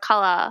person of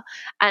color,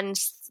 and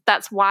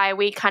that's why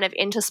we kind of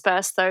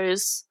intersperse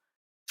those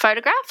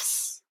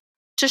photographs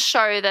to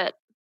show that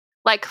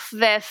like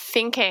their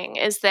thinking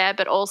is there,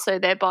 but also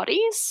their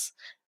bodies,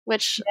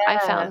 which I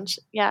found,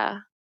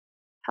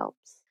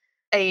 helps.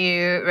 Are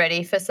you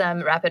ready for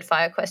some rapid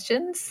fire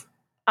questions?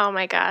 Oh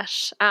my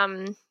gosh.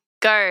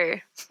 Go.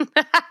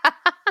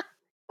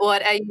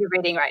 What are you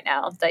reading right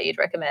now that you'd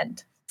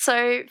recommend?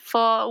 So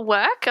for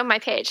work on my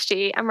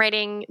PhD, I'm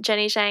reading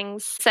Jenny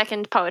Zhang's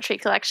second poetry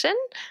collection,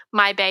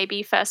 My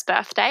Baby First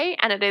Birthday,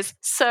 and it is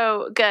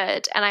so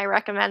good, and I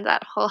recommend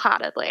that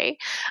wholeheartedly.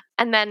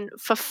 And then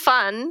for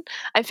fun,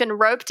 I've been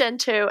roped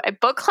into a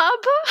book club,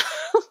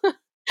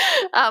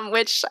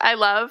 which I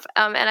love,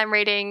 and I'm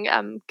reading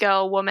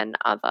Girl, Woman,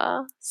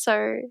 Other.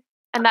 So,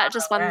 and that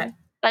just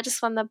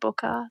won the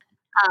Booker.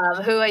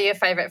 Who are your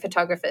favorite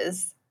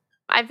photographers?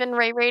 I've been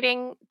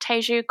rereading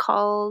Teju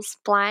Cole's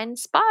Blind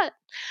Spot.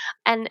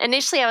 And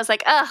initially I was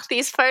like, ugh,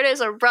 these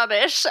photos are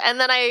rubbish. And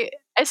then I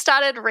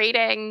started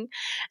reading,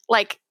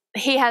 like,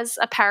 he has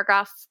a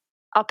paragraph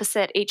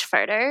opposite each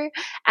photo,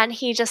 and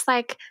he just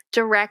like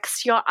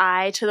directs your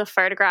eye to the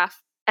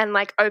photograph and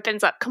like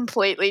opens up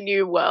completely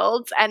new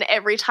worlds. And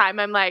every time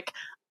I'm like,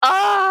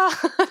 oh,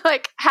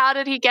 like, how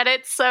did he get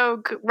it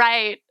so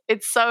right?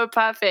 It's so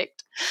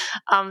perfect.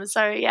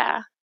 So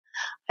yeah,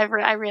 I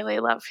really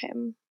love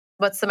him.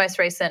 What's the most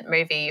recent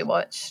movie you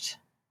watched?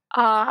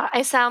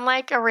 I sound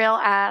like a real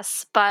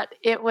ass, but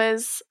it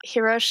was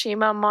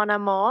Hiroshima Mon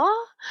Amour,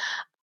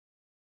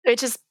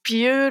 which is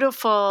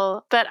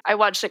beautiful. But I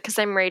watched it because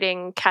I'm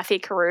reading Kathy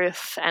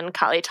Caruth and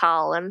Carly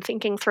Tal and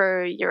thinking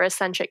through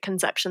Eurocentric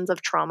conceptions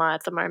of trauma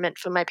at the moment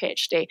for my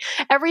PhD.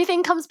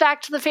 Everything comes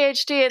back to the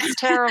PhD. It's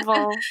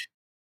terrible.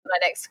 My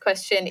next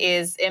question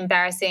is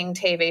embarrassing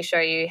TV show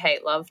you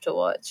hate, love to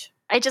watch.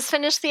 I just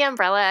finished The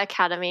Umbrella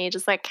Academy.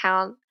 Does that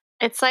count?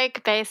 It's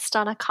like based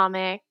on a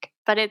comic,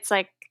 but it's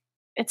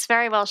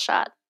very well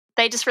shot.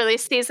 They just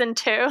released season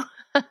 2,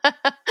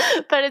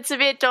 but it's a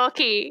bit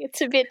dorky.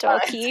 The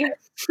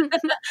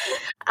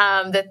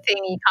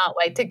thing you can't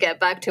wait to get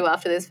back to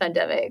after this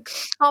pandemic.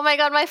 Oh my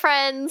God, my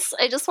friends.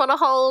 I just want to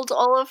hold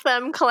all of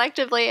them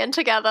collectively and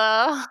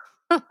together.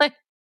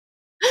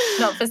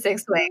 Not for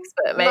 6 weeks,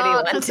 but maybe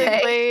Not one for 6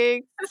 day.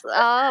 weeks.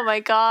 Oh my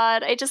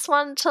God. I just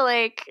want to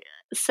like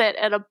sit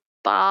at a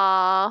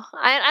bar.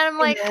 I'm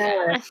like,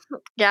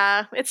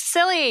 yeah, it's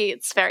silly.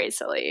 It's very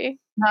silly.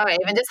 No,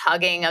 even just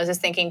hugging. I was just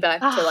thinking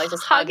back to like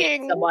just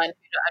hugging someone who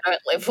I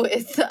don't live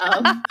with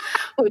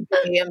would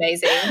be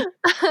amazing.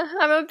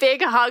 I'm a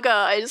big hugger.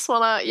 I just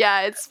want to.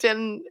 Yeah, it's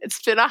been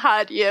a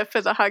hard year for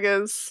the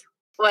huggers.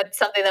 What's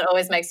something that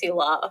always makes you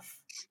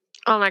laugh?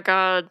 Oh my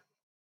God.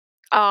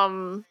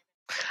 Oh,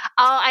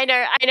 I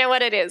know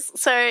what it is.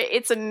 So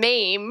it's a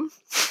meme.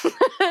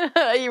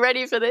 Are you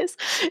ready for this?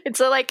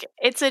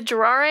 It's a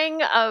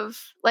drawing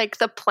of like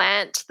the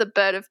plant, the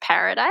bird of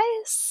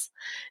paradise.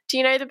 Do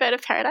you know the bird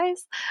of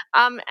paradise?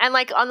 And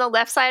like on the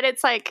left side,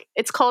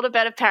 it's called a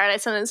bird of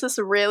paradise, and it's this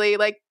really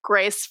like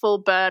graceful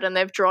bird, and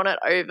they've drawn it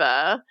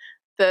over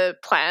the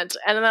plant.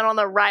 And then on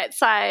the right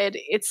side,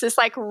 it's this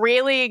like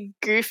really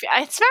goofy.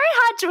 It's very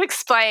hard to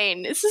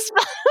explain. This is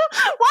why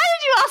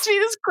did you ask me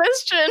this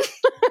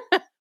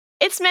question?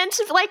 It's meant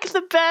to, like,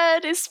 the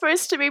bird is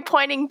supposed to be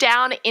pointing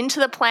down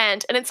into the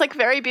plant, and it's like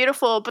very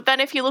beautiful. But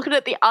then if you look at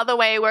it the other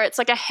way, where it's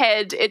like a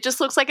head, it just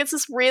looks like it's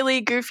this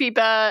really goofy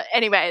bird.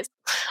 Anyways,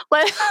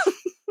 like,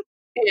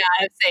 yeah,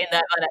 I've seen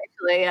that one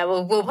actually. Yeah,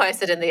 we'll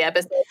post it in the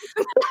episode.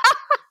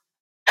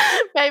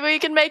 Maybe we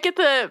can make it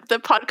the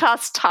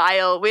podcast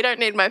tile. We don't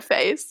need my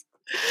face.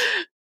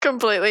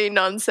 Completely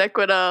non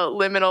sequitur,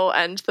 Liminal,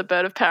 and the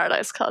Bird of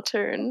Paradise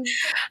cartoon.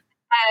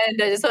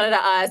 And I just wanted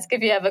to ask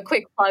if you have a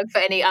quick plug for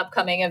any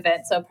upcoming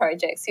events or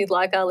projects you'd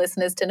like our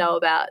listeners to know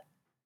about.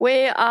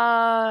 We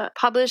are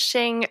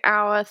publishing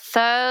our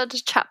third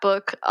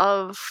chapbook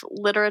of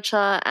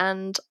literature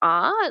and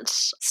art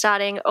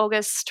starting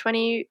August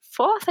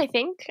 24th, I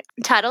think,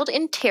 titled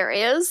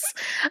Interiors.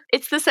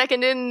 It's the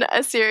second in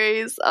a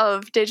series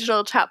of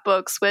digital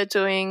chapbooks we're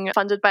doing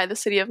funded by the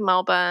City of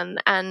Melbourne,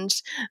 and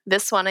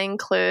this one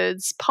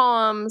includes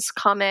poems,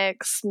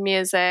 comics,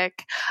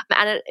 music,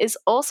 and it is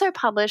also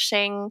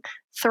publishing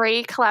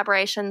 3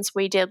 collaborations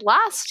we did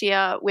last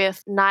year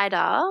with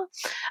NIDA,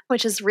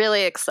 which is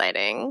really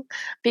exciting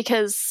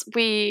because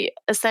we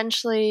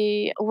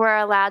essentially were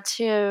allowed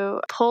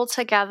to pull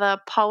together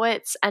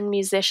poets and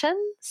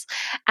musicians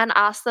and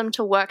ask them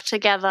to work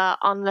together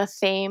on the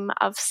theme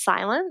of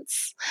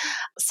silence.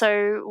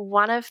 So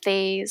one of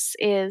these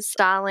is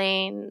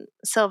Darlene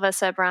Silva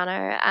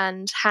Sobrano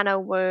and Hannah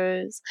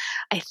Wu's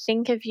I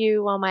Think of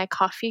You While My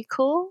Coffee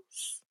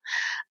Cools.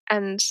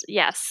 And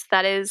yes,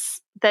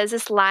 there's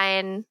this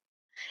line,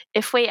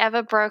 if we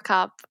ever broke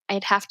up,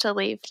 I'd have to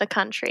leave the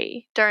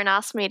country. Don't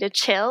ask me to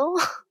chill.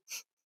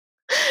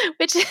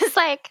 Which is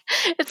like,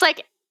 it's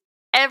like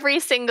every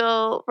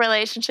single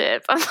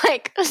relationship. I'm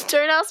like,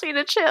 don't ask me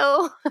to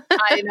chill.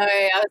 I know.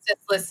 I was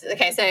just listening.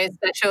 Okay, so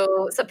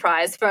special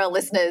surprise for our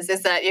listeners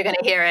is that you're going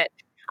to hear it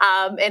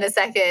in a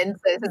second.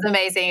 So this is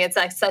amazing. It's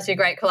like such a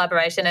great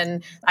collaboration.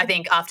 And I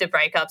think after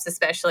breakups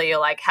especially, you're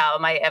like, how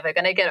am I ever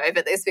going to get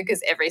over this?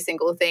 Because every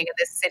single thing in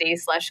this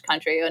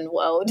city/country and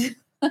world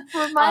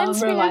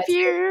reminds me of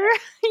you.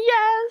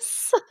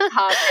 Yes.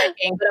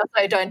 Heartbreaking. But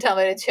also don't tell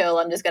me to chill.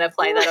 I'm just going to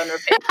play that on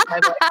repeat for my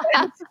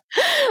boyfriend.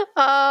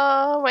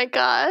 Oh my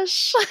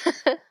gosh.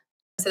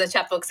 So the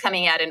chapbook's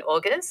coming out in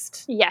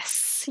August?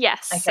 Yes.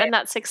 Okay. And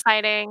that's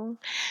exciting.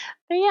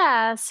 But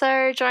yeah,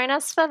 so join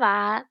us for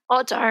that.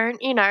 Or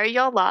don't,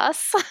 your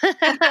loss.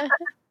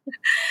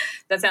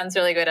 That sounds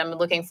really good. I'm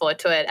looking forward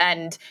to it.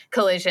 And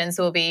Collisions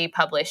will be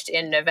published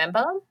in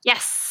November?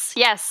 Yes.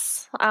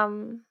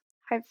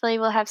 Hopefully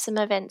we'll have some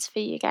events for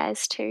you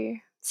guys too.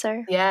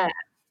 So yeah,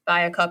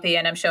 buy a copy,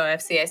 and I'm sure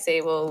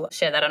FCAC will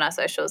share that on our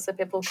socials so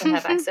people can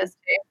have access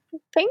to.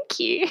 Thank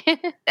you.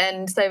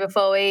 And so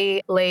before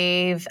we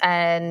leave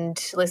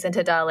and listen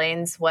to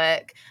Darlene's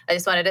work, I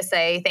just wanted to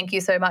say thank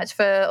you so much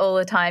for all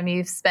the time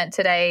you've spent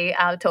today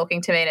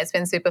talking to me, and it's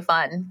been super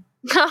fun.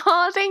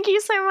 Oh, thank you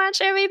so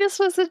much, Emmy. This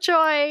was a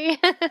joy.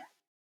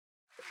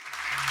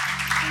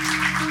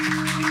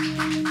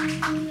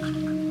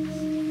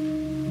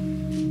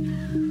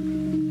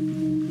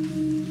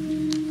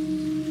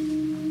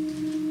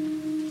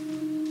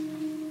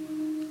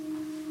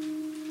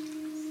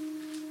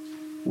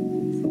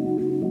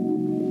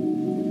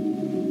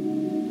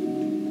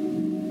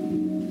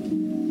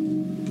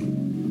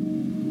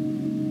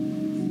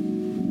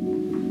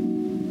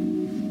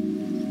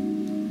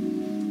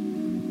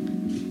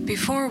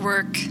 Before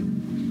work,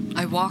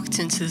 I walked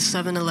into the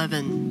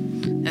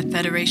 7-Eleven at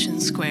Federation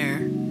Square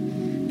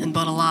and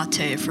bought a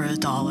latte for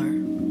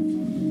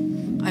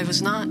 $1. I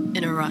was not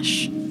in a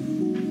rush.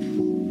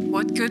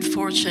 What good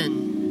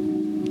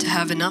fortune to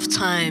have enough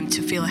time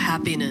to feel a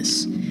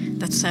happiness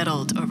that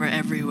settled over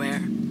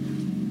everywhere.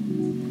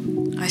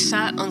 I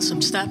sat on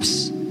some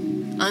steps,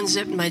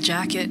 unzipped my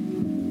jacket,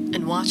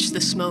 and watched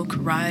the smoke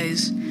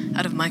rise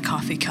out of my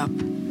coffee cup.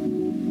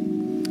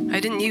 I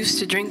didn't used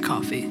to drink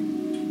coffee.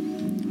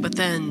 But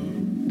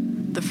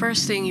then, the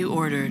first thing you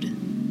ordered,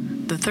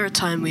 the third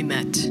time we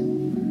met,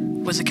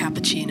 was a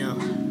cappuccino.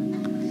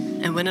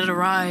 And when it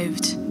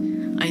arrived,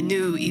 I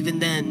knew even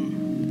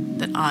then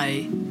that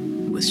I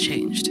was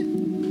changed.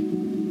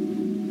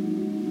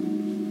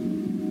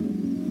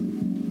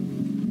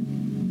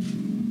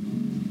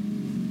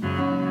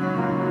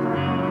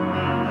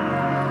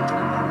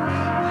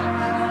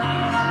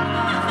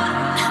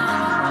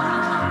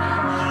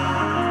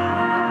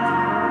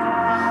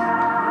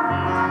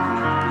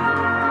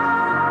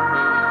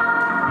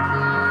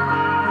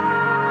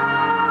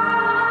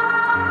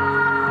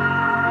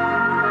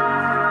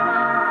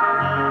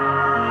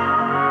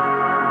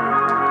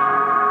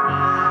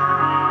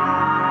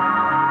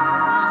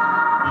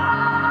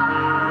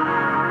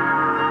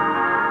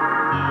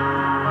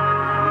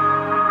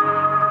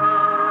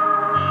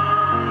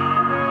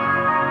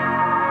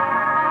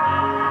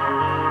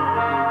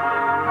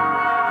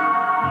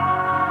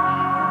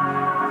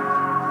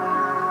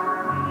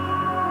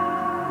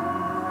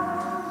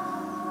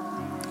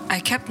 I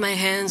kept my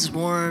hands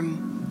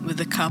warm with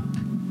the cup.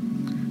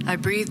 I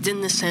breathed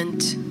in the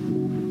scent.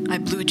 I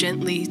blew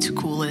gently to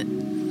cool it.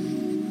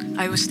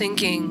 I was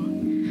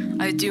thinking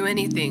I'd do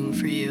anything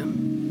for you.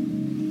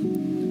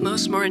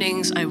 Most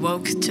mornings I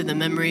woke to the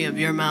memory of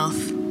your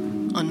mouth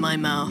on my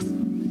mouth.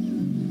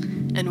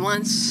 And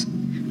once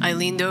I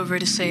leaned over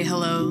to say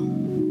hello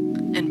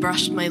and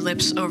brushed my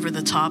lips over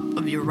the top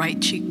of your right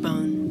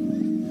cheekbone.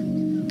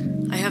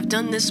 I have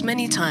done this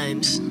many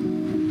times,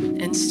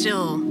 and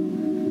still,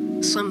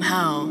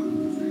 somehow,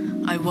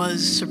 I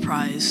was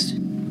surprised.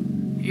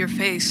 Your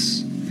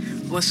face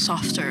was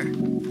softer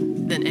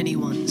than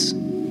anyone's.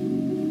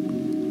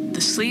 The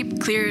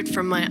sleep cleared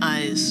from my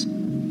eyes.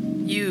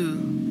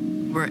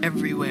 You were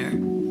everywhere.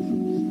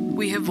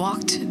 We have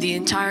walked the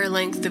entire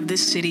length of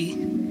this city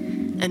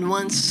And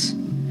once,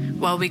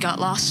 while we got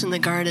lost in the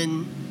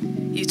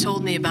garden, you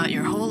told me about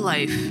your whole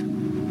life,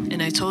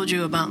 and I told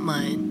you about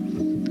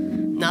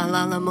mine.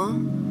 Naalala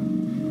mo?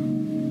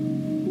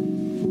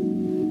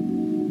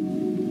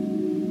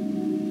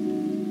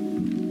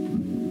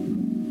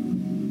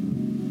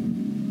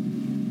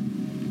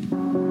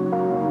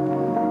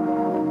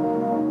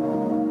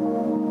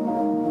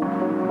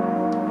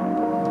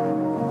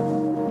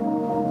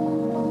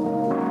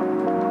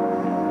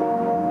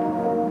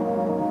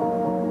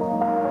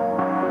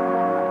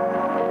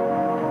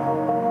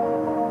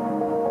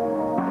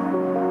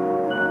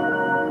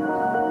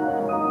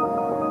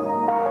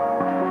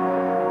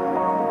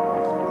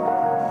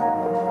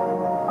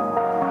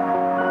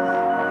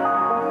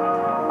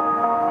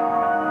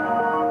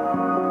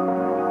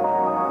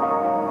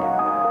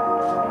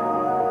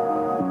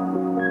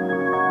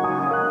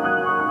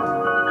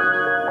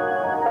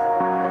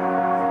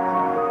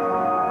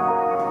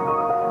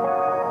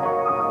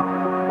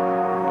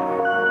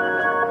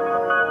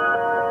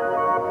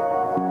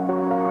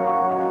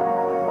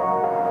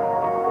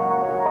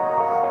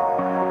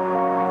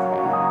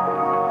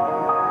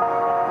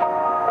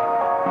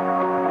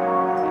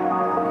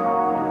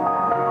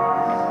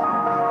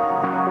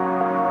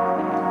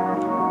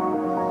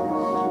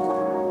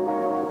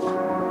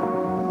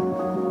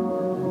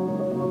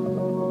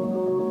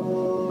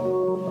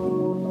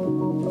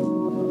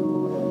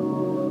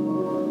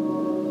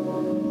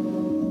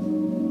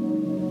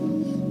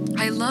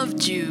 I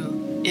loved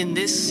you in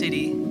this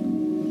city,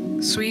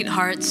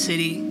 sweetheart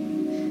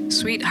city,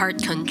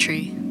 sweetheart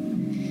country.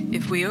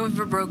 If we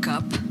ever broke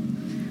up,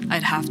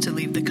 I'd have to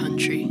leave the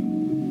country.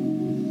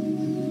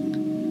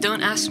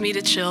 Don't ask me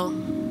to chill.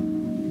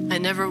 I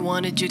never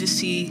wanted you to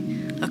see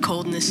a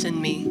coldness in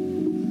me.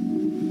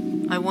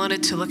 I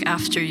wanted to look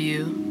after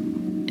you,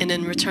 and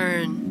in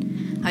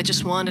return, I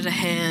just wanted a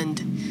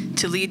hand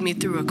to lead me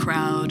through a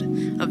crowd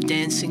of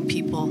dancing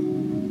people.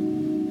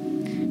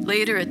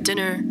 Later at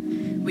dinner,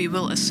 we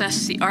will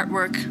assess the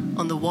artwork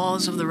on the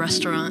walls of the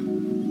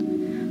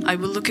restaurant. I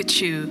will look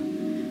at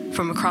you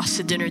from across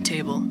the dinner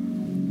table.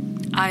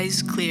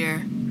 Eyes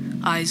clear,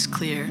 eyes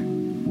clear.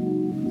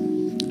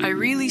 I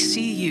really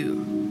see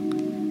you,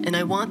 and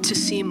I want to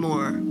see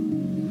more.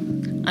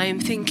 I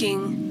am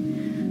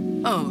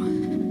thinking, oh,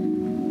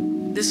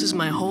 this is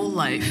my whole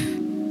life.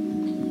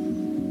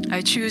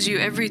 I choose you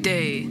every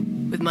day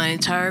with my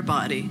entire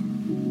body.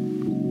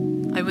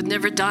 I would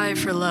never die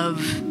for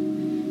love,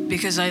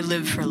 because I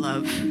live for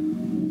love.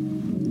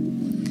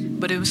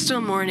 But it was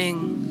still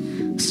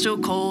morning, still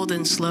cold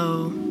and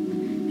slow,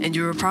 and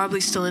you were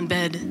probably still in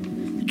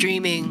bed,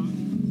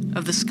 dreaming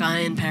of the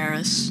sky in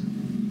Paris.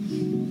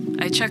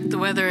 I checked the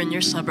weather in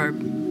your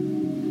suburb.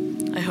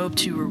 I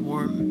hoped you were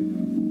warm.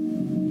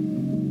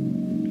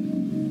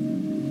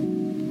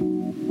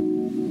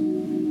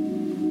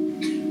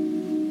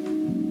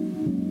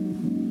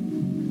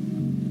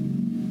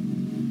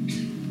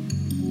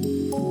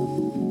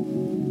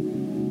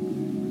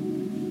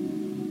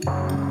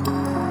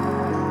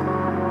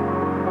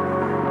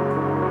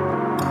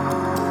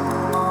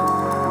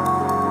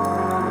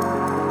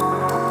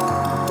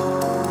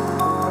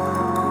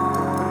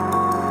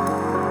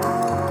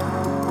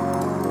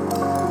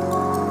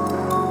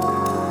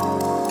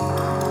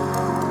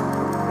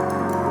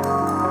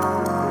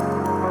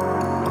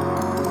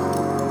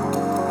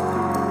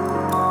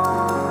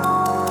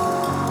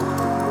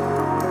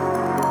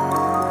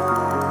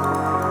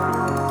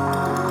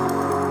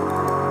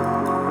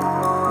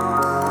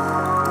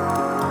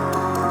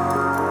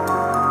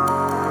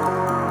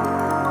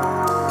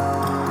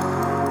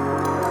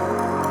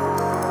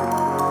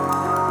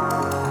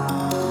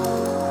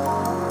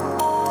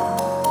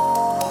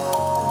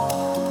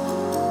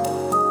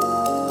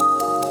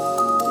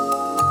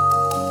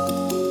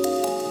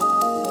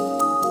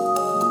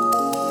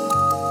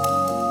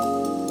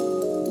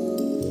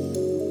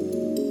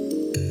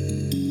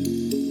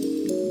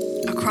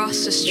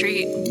 Across the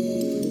street,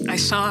 I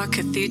saw a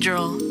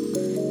cathedral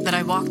that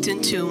I walked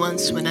into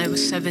once when I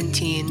was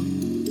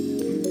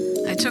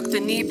 17. I took the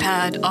knee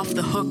pad off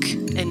the hook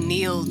and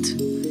kneeled.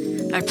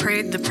 I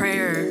prayed the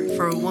prayer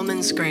for a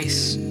woman's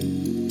grace.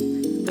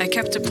 I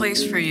kept a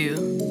place for you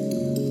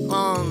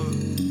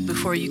long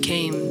before you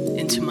came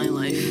into my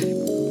life.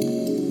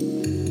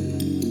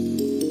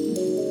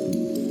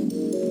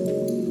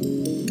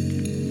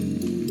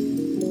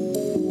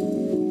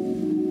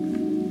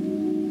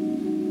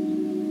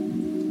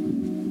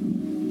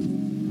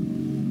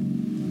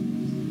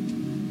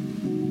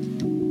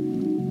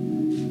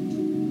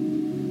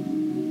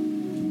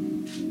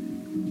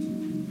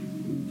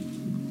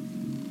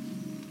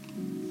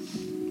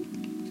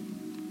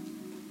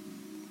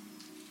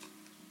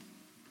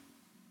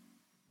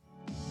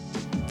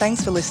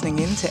 Thanks for listening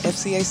in to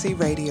FCAC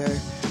Radio,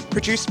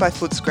 produced by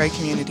Footscray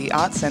Community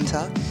Arts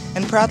Centre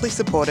and proudly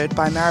supported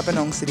by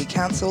Maribyrnong City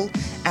Council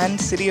and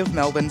City of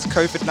Melbourne's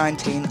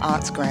COVID-19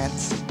 arts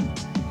grants.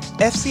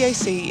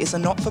 FCAC is a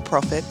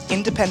not-for-profit,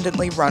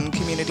 independently run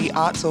community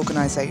arts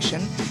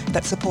organisation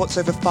that supports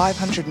over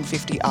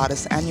 550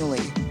 artists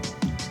annually.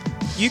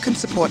 You can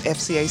support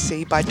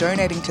FCAC by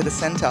donating to the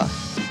centre,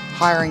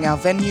 hiring our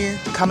venue,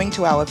 coming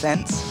to our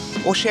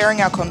events, or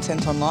sharing our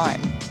content online.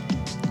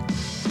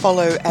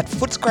 Follow at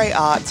Footscray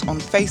Arts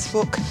on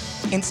Facebook,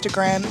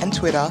 Instagram and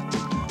Twitter,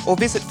 or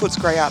visit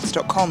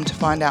footsgrayarts.com to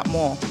find out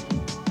more.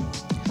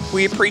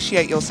 We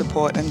appreciate your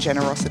support and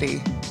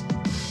generosity.